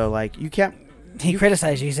episode, like you can't. He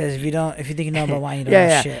criticized you. He says, if you think you know about wine, you don't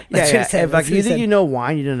know shit. Yeah. If like you think said. you know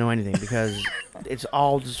wine, you don't know anything because it's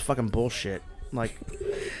all just fucking bullshit. Like,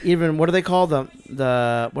 even what do they call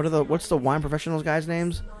what's the wine professionals guys'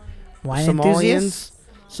 names? Wine enthusiasts?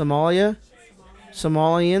 Somalians.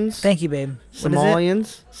 Thank you, babe.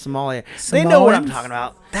 Somalia. They know what I'm talking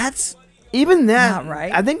about. That's even that. not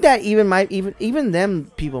right. I think that even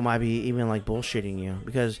them people might be even like bullshitting you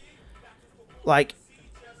because, like,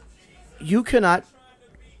 you cannot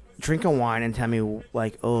drink a wine and tell me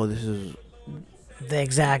like, oh, this is the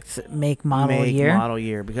exact make model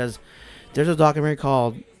year because there's a documentary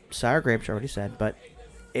called Sour Grapes. I already said, but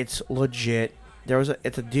it's legit.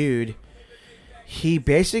 It's a dude. He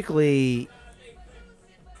basically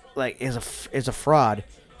like is a fraud.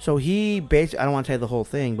 So he basically, I don't want to tell you the whole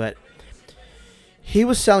thing, but he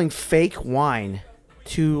was selling fake wine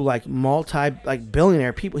to like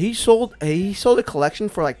billionaire people. He sold a collection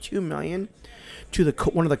for like $2 million to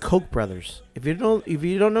one of the Koch brothers. If you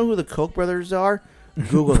don't know who the Koch brothers are,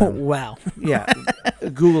 Google them. Wow. Yeah,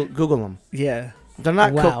 Google them. Yeah. They're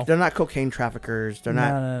not wow. they're not cocaine traffickers. They're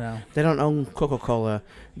not. No. They don't own Coca-Cola.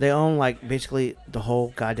 They own like basically the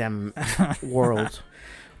whole goddamn world.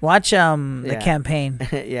 Watch the campaign.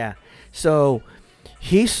 Yeah. So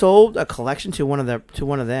he sold a collection to one of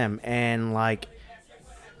them, and like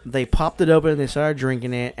they popped it open and they started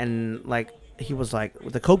drinking it, and like he was like,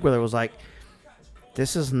 the Koch brother was like,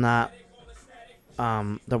 this is not.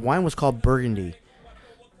 The wine was called Burgundy.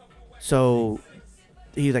 So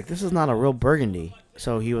he's like, this is not a real Burgundy.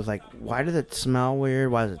 So he was like, why does it smell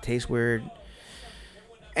weird? Why does it taste weird?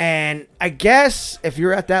 And I guess if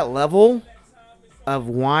you're at that level of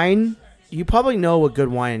wine, you probably know a good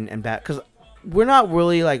wine and bad. Because we're not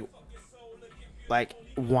really like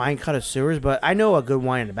wine connoisseurs, but I know a good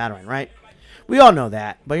wine and a bad wine, right? We all know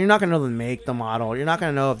that. But you're not going to know the make, the model. You're not going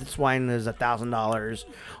to know if this wine is $1,000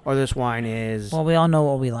 or this wine is... Well, we all know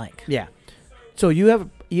what we like. Yeah. So you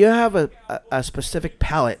have a specific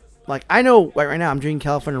palate. Like, I know right now I'm drinking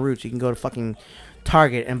California Roots. You can go to fucking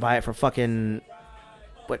Target and buy it for fucking,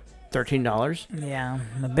 what, $13? Yeah.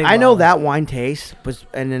 I know that wine tastes,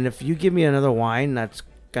 and then if you give me another wine that's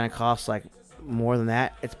going to cost, like, more than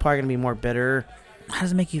that, it's probably going to be more bitter. How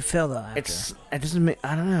does it make you feel, though, after? It doesn't make,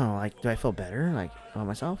 I don't know. Like, do I feel better, like, about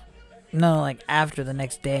myself? No, like, after the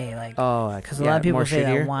next day. Like, because a lot of people say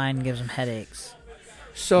that wine gives them headaches.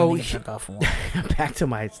 So back to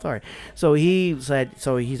my story. So he's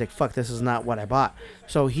like, fuck, this is not what I bought.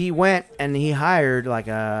 So he went and he hired like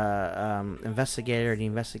a investigator, and he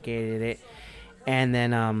investigated it. And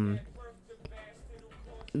then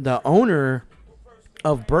the owner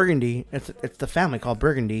of Burgundy, it's the family called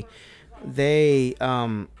Burgundy, they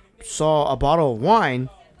saw a bottle of wine.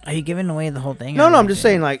 Are you giving away the whole thing? No, I'm just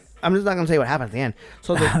saying, like, I'm just not gonna say what happened at the end.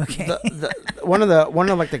 So one of the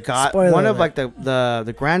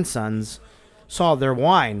grandsons saw their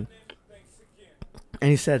wine,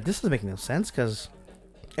 and he said, "This doesn't make no sense because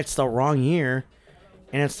it's the wrong year,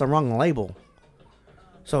 and it's the wrong label."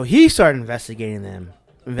 So he started investigating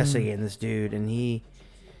this dude, and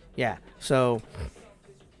so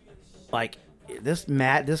like.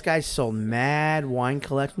 This guy sold mad wine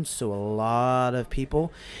collections to a lot of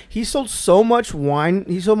people. He sold so much wine.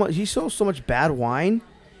 He sold so much bad wine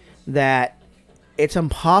that it's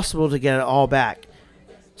impossible to get it all back.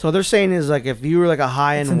 So they're saying is like if you were like a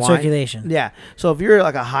high end wine circulation. Yeah. So if you're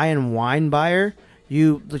like a high end wine buyer,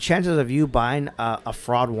 the chances of you buying a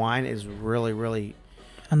fraud wine is really, really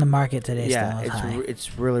on the market today. Yeah, still high.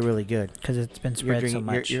 It's really, really good because it's been spread so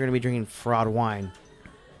much. You're going to be drinking fraud wine.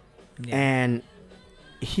 Yeah. And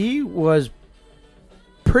he was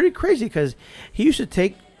pretty crazy because he used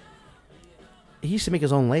to make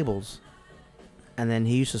his own labels, and then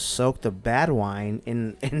he used to soak the bad wine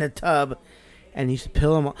in the tub, and he used to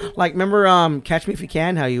peel them. Like, remember Catch Me If You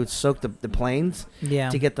Can, how you would soak the planes Yeah.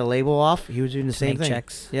 to get the label off? He was doing the same Make thing.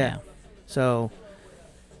 checks. Yeah. So,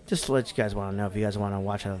 just to let you guys want to know, if you guys want to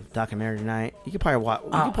watch a documentary tonight, you could probably watch.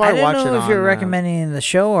 I didn't know if you're recommending the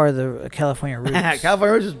show or the California Roots.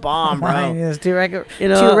 California Roots is bomb, bro. There's two You two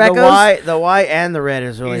know, recos. the white and the red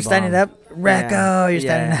is really You're standing bomb. up, Reco. Yeah. You're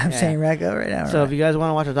standing Yeah, up yeah. saying Reco right now. So if you guys want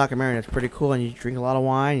to watch a documentary that's pretty cool and you drink a lot of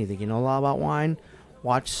wine, you think you know a lot about wine,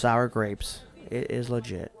 watch Sour Grapes. It is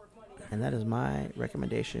legit. And that is my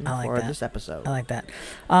recommendation for this episode. I like that.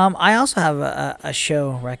 I also have a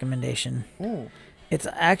show recommendation. Ooh. It's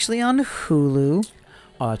actually on Hulu.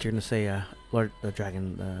 Oh, I thought you were going to say Lord the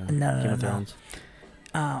Dragon, No, Game of Thrones.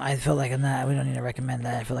 I feel like we don't need to recommend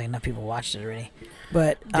that. I feel like enough people watched it already.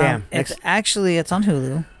 But Damn, it's on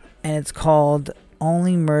Hulu, and it's called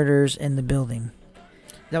Only Murders in the Building.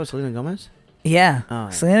 That was Selena Gomez? Yeah. Oh, yeah.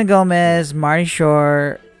 Selena Gomez, Martin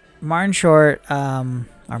Short, and oh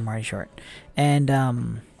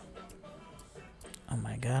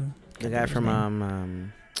my God. The guy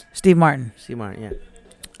from Steve Martin. Steve Martin, yeah.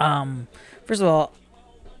 First of all,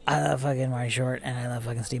 I love fucking Marty Short, and I love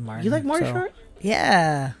fucking Steve Martin. You like Marty Short?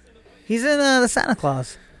 Yeah. He's in the Santa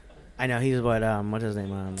Claus. I know, he's what's his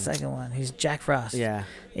name? Second one. He's Jack Frost. Yeah.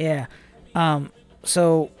 Yeah.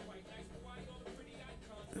 So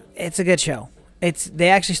it's a good show. They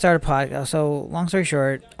actually started a podcast. So long story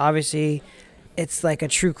short, obviously it's like a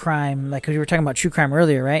true crime, like, cause we were talking about true crime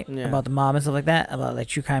earlier, right? Yeah. About the mob and stuff like that, about like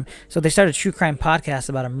true crime. So they started a true crime podcast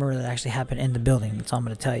about a murder that actually happened in the building. That's all I'm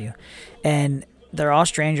going to tell you. And they're all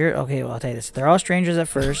strangers. Okay, well, I'll tell you this. They're all strangers at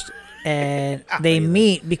first, and they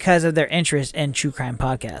meet because of their interest in true crime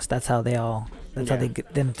podcasts. That's how how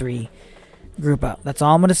them three group up. That's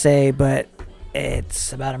all I'm going to say, but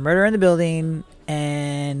it's about a murder in the building,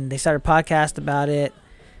 and they started a podcast about it,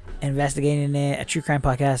 investigating it, a true crime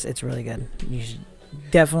podcast. It's really good. You should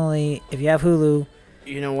definitely, if you have Hulu,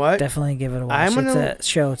 You know what? definitely give it a watch. It's a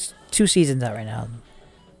show. It's 2 seasons out right now.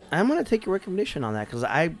 I'm gonna take your recommendation on that because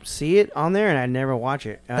I see it on there and I never watch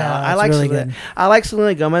it. I it's like really Selena, good. I like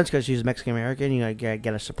Selena Gomez because she's Mexican American. You know,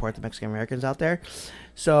 gotta support the Mexican Americans out there.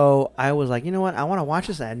 So I was like, you know what? I want to watch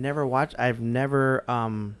this. I've never watched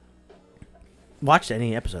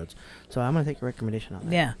any episodes. So I'm gonna take your recommendation on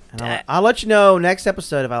that. Yeah. And I'll let you know next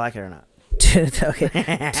episode if I like it or not. Okay.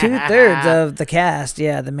 2/3 of the cast,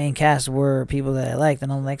 the main cast were people that I liked,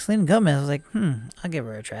 and I'm like, Selena Gomez. I was like, I'll give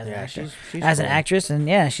her a try as an actress. she's As an cool. actress,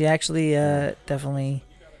 and she actually definitely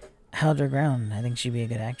held her ground. I think she'd be a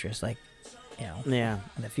good actress, like, Yeah,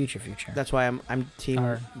 in the future. that's why I'm team.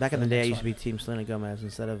 Or Back in for the the day, I next used to be team Selena Gomez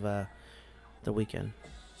instead of The Weeknd.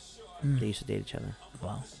 They used to date each other.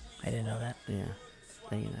 Well, I didn't know that. Yeah,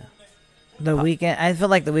 then you know. The Weeknd, I feel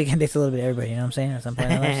like The Weeknd dates a little bit of everybody, you know what I'm saying? At some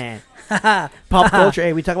point in their lives. Pop culture.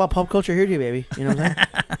 Hey, we talk about pop culture here too, baby. You know what I'm saying?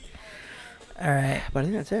 All right. But I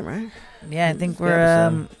think that's it, right? Yeah, I think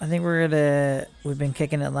we've been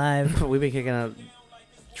kicking it live. We've been kicking out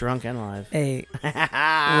drunk and live. Hey,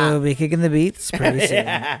 we'll be kicking the beats pretty soon.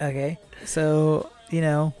 Yeah. Okay. So,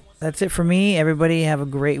 that's it for me. Everybody have a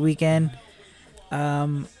great weekend. I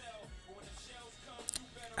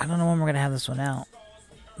don't know when we're going to have this one out,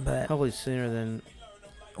 but, Hopefully sooner than.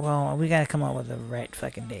 well, we got to come up with the right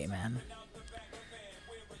fucking date, man.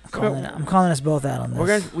 I'm calling us both out on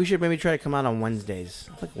this. We should maybe try to come out on Wednesdays.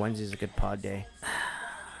 I think Wednesday's a good pod day.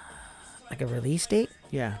 Like a release date?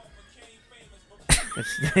 Yeah.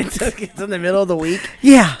 It's in the middle of the week.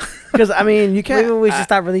 Yeah. Because I mean, you can't. Maybe we should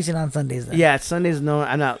stop releasing on Sundays then. Yeah, it's Sundays. No,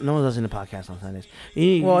 I'm not. No one does in the podcast on Sundays.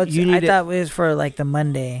 I thought it was for like the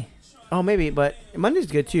Monday. Oh, maybe, but Monday's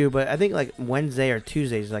good too. But I think like Wednesday or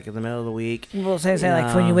Tuesday is like in the middle of the week. Well, say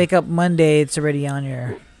like when you wake up Monday, it's already on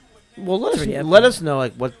your. Well, let us know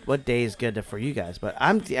like what day is good for you guys. But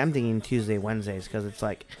I'm thinking Tuesday, Wednesdays because it's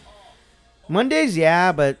like Mondays,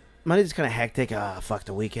 yeah, but Monday's kind of hectic. Fuck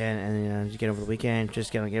the weekend, and you get over the weekend,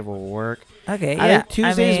 just gonna get over work. Okay, I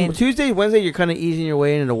think Tuesday, Wednesday, you're kind of easing your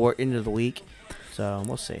way into the week. So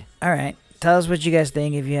we'll see. All right, tell us what you guys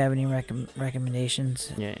think. If you have any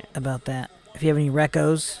recommendations about that, if you have any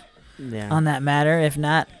recos on that matter. If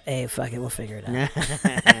not, hey, fuck it, we'll figure it out.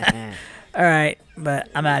 All right, but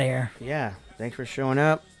I'm out of here. Yeah, thanks for showing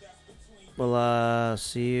up. We'll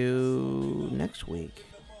see you next week,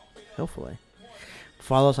 hopefully.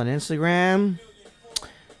 Follow us on Instagram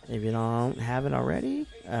if you don't have it already.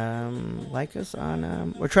 Like us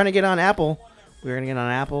on. We're trying to get on Apple. We're gonna get on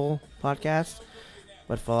Apple Podcasts,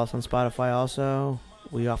 but follow us on Spotify also.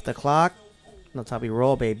 We off the clock. That's how we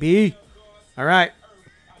roll, baby. All right.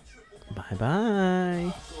 Bye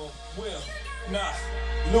bye.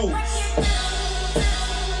 Lose.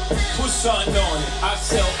 Put something on it. I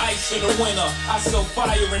sell ice in the winter. I sell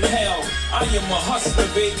fire in hell. I am a hustler,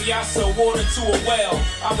 baby. I sell water to a well.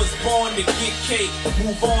 I was born to get cake.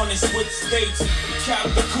 Move on and switch states. Cap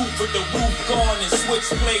the coupe with the roof gone and switch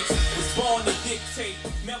plates. Was born to dictate.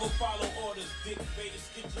 Never follow orders. Dick Vegas,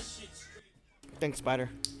 get your shit straight. Thanks, Spider.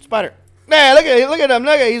 Spider. Man, look at him. Look at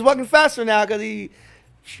him. He's walking faster now because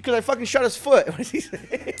I fucking shot his foot. What does he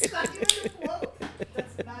say?